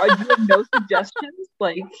 Like, are you have no suggestions?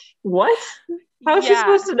 Like, what? How is she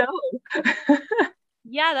supposed to know?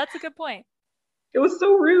 Yeah, that's a good point. It was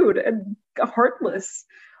so rude and heartless.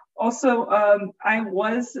 Also, I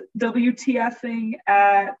was WTFing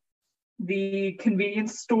at the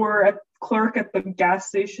convenience store at clerk at the gas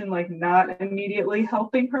station, like not immediately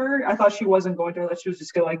helping her. I thought she wasn't going to, that she was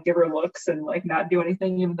just gonna like give her looks and like not do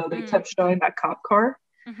anything, even though they kept showing that cop car.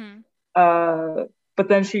 But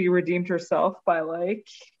then she redeemed herself by like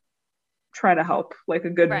trying to help like a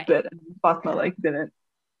good bit, and Fatma like didn't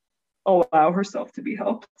allow herself to be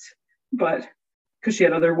helped, but because she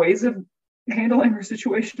had other ways of handling her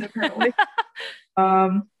situation apparently.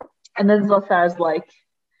 And then Zafar's like,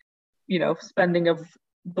 you know, spending of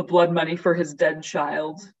the blood money for his dead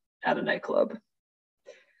child at a nightclub.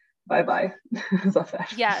 Bye bye, Zafar.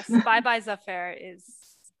 Yes, bye bye Zafar is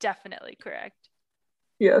definitely correct.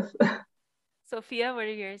 Yes. Sophia, what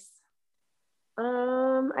are yours?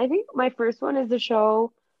 I think my first one is the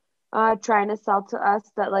show trying to sell to us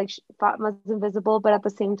that like Fatma's invisible, but at the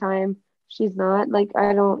same time she's not. Like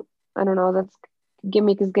I don't know. That's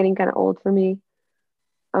gimmick is getting kind of old for me.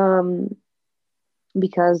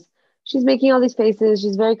 Because she's making all these faces.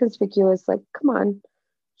 She's very conspicuous. Like, come on,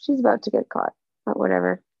 she's about to get caught. But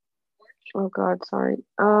whatever. Oh God, sorry.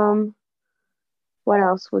 What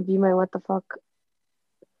else would be my what the fuck?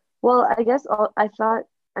 Well, I guess I thought.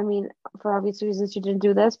 I mean, for obvious reasons, she didn't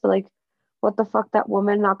do this, but like, what the fuck? That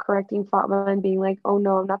woman not correcting Fatma and being like, "Oh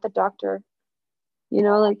no, I'm not the doctor." You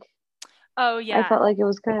know, like. Oh yeah. I felt like it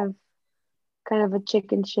was kind of a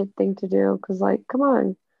chicken shit thing to do. Cause like, come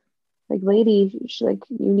on, like, lady, like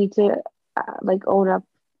you need to like own up.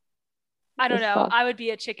 I don't know. Stuff. I would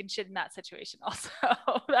be a chicken shit in that situation also.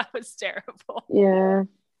 That was terrible. Yeah,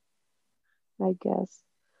 I guess.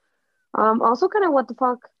 Also kind of what the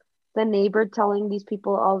fuck, the neighbor telling these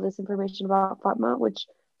people all this information about Fatma, which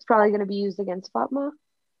is probably going to be used against Fatma.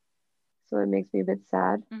 So it makes me a bit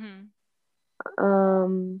sad.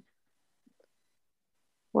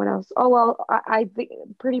 What else? Oh, well, I think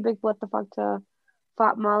pretty big what the fuck to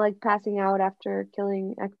Fatma, like passing out after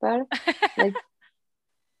killing Ekber. Like,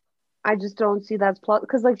 I just don't see that's plausible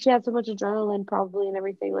because like she had so much adrenaline probably and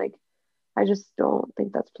everything. Like, I just don't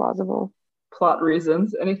think that's plausible. Plot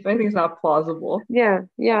reasons. Anything is not plausible. Yeah.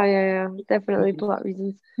 Definitely plot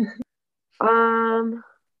reasons.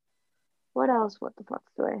 What else? What the fuck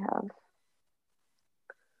do I have?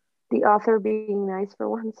 The author being nice for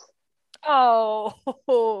once. Oh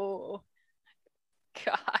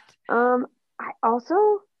God. I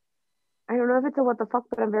don't know if it's a what the fuck,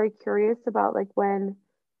 but I'm very curious about like when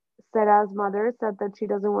Sera's mother said that she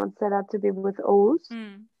doesn't want Sera to be with Oz.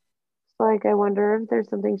 Mm. So, like, I wonder if there's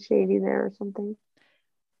something shady there or something.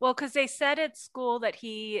 Well, because they said at school that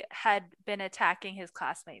he had been attacking his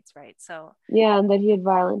classmates, right? So Yeah, and that he had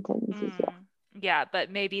violent tendencies. Yeah. yeah, but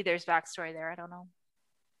maybe there's backstory there. I don't know.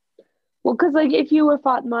 Well, because like if you were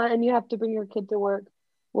Fatma and you have to bring your kid to work,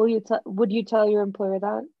 would you tell your employer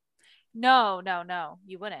that? No,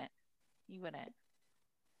 you wouldn't. You wouldn't.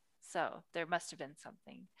 So there must have been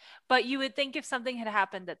something. But you would think if something had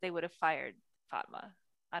happened that they would have fired Fatma.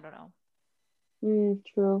 I don't know.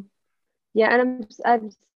 True. Yeah, and I'm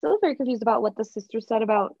still very confused about what the sister said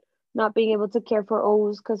about not being able to care for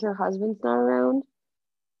Oz because her husband's not around.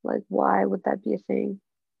 Like, why would that be a thing?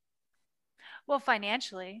 Well,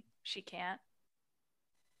 financially, she can't.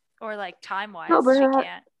 Or like time No, wise, but she her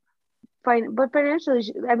can't. but financially,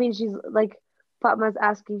 I mean, she's like Fatma's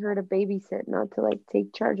asking her to babysit, not to like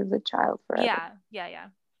take charge of the child forever. Yeah.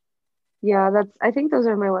 Yeah, I think those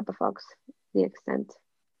are my what the fucks, the extent.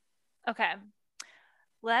 Okay.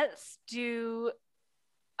 Let's do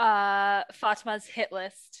Fatma's hit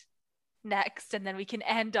list next, and then we can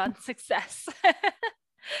end on success.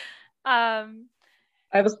 I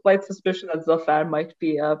have a slight suspicion that Zafar might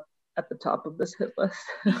be up at the top of this hit list.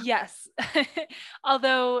 Yes.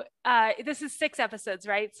 Although this is 6 episodes,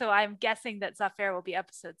 right? So I'm guessing that Zafar will be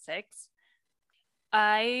episode 6.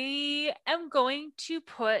 I am going to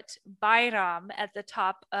put Bayram at the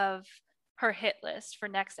top of her hit list for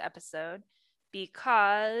next episode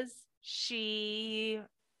because she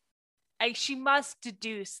must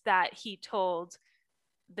deduce that he told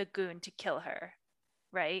the goon to kill her,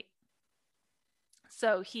 right?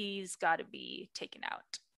 So he's got to be taken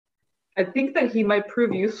out. I think that he might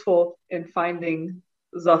prove useful in finding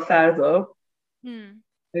Zafar, though.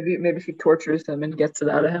 Maybe she tortures him and gets it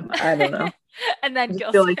out of him. I don't know. And then I just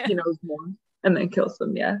kills feel like him. he knows more, and then kills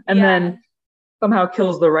him. Yeah, and then somehow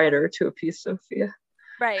kills the writer to appease Sophia.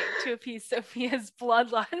 Right, to appease Sophia's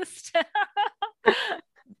bloodlust.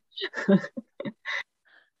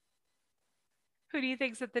 Who do you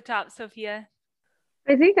think's at the top, Sophia?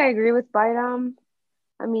 I think I agree with Bayram.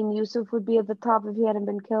 I mean, Yusuf would be at the top if he hadn't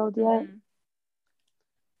been killed yet.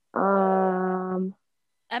 Emine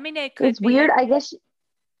could it's be. Weird. I guess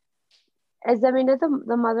is Emine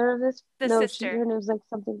the mother of this? The no, sister. Her name's like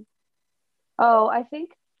something. Oh, I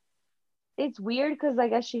think it's weird because I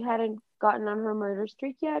guess she hadn't gotten on her murder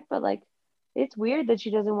streak yet, but like it's weird that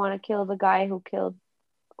she doesn't want to kill the guy who killed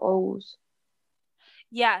Oz.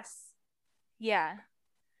 Yes. Yeah.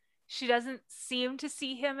 She doesn't seem to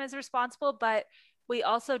see him as responsible, but we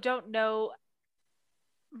also don't know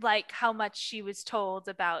like how much she was told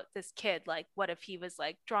about this kid. Like what if he was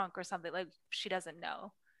like drunk or something? Like she doesn't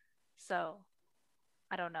know. So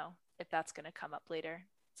I don't know if that's going to come up later.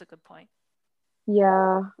 It's a good point.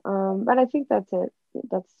 Yeah, but I think that's it.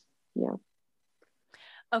 Yeah.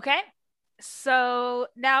 Okay. So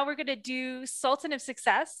now we're going to do Sultan of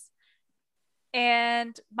Success.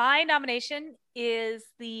 And my nomination is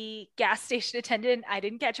the gas station attendant. I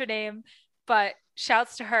didn't catch her name, but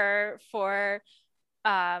shouts to her for,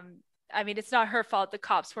 I mean, it's not her fault. The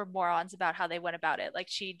cops were morons about how they went about it. Like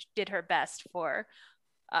she did her best for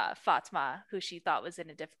Fatma, who she thought was in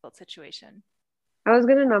a difficult situation. I was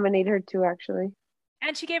going to nominate her too, actually.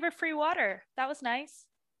 And she gave her free water. That was nice.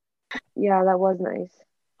 Yeah, that was nice.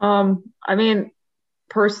 I mean,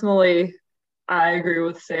 personally, I agree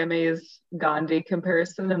with Sammy's Gandhi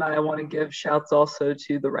comparison, and I want to give shouts also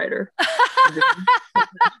to the writer.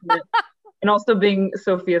 And also being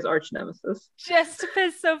Sophia's arch nemesis. Just to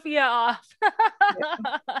piss Sophia off.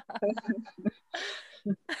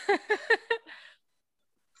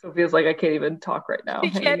 Sophia's like, I can't even talk right now. She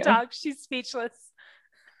can't talk. She's speechless.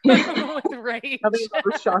 With rage. Nothing's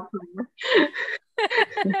ever shocked me.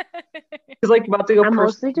 He's like about to go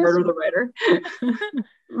personally murder the writer.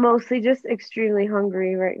 Mostly just extremely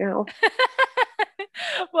hungry right now.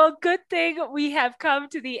 Well, good thing we have come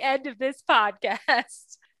to the end of this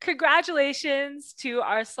podcast. Congratulations to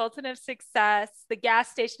our Sultan of Success, the gas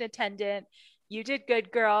station attendant. You did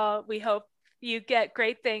good, girl. We hope you get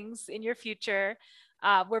great things in your future.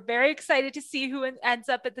 We're very excited to see who ends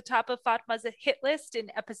up at the top of Fatma's hit list in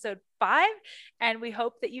episode 5. And we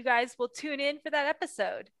hope that you guys will tune in for that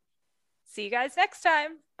episode. See you guys next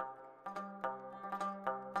time.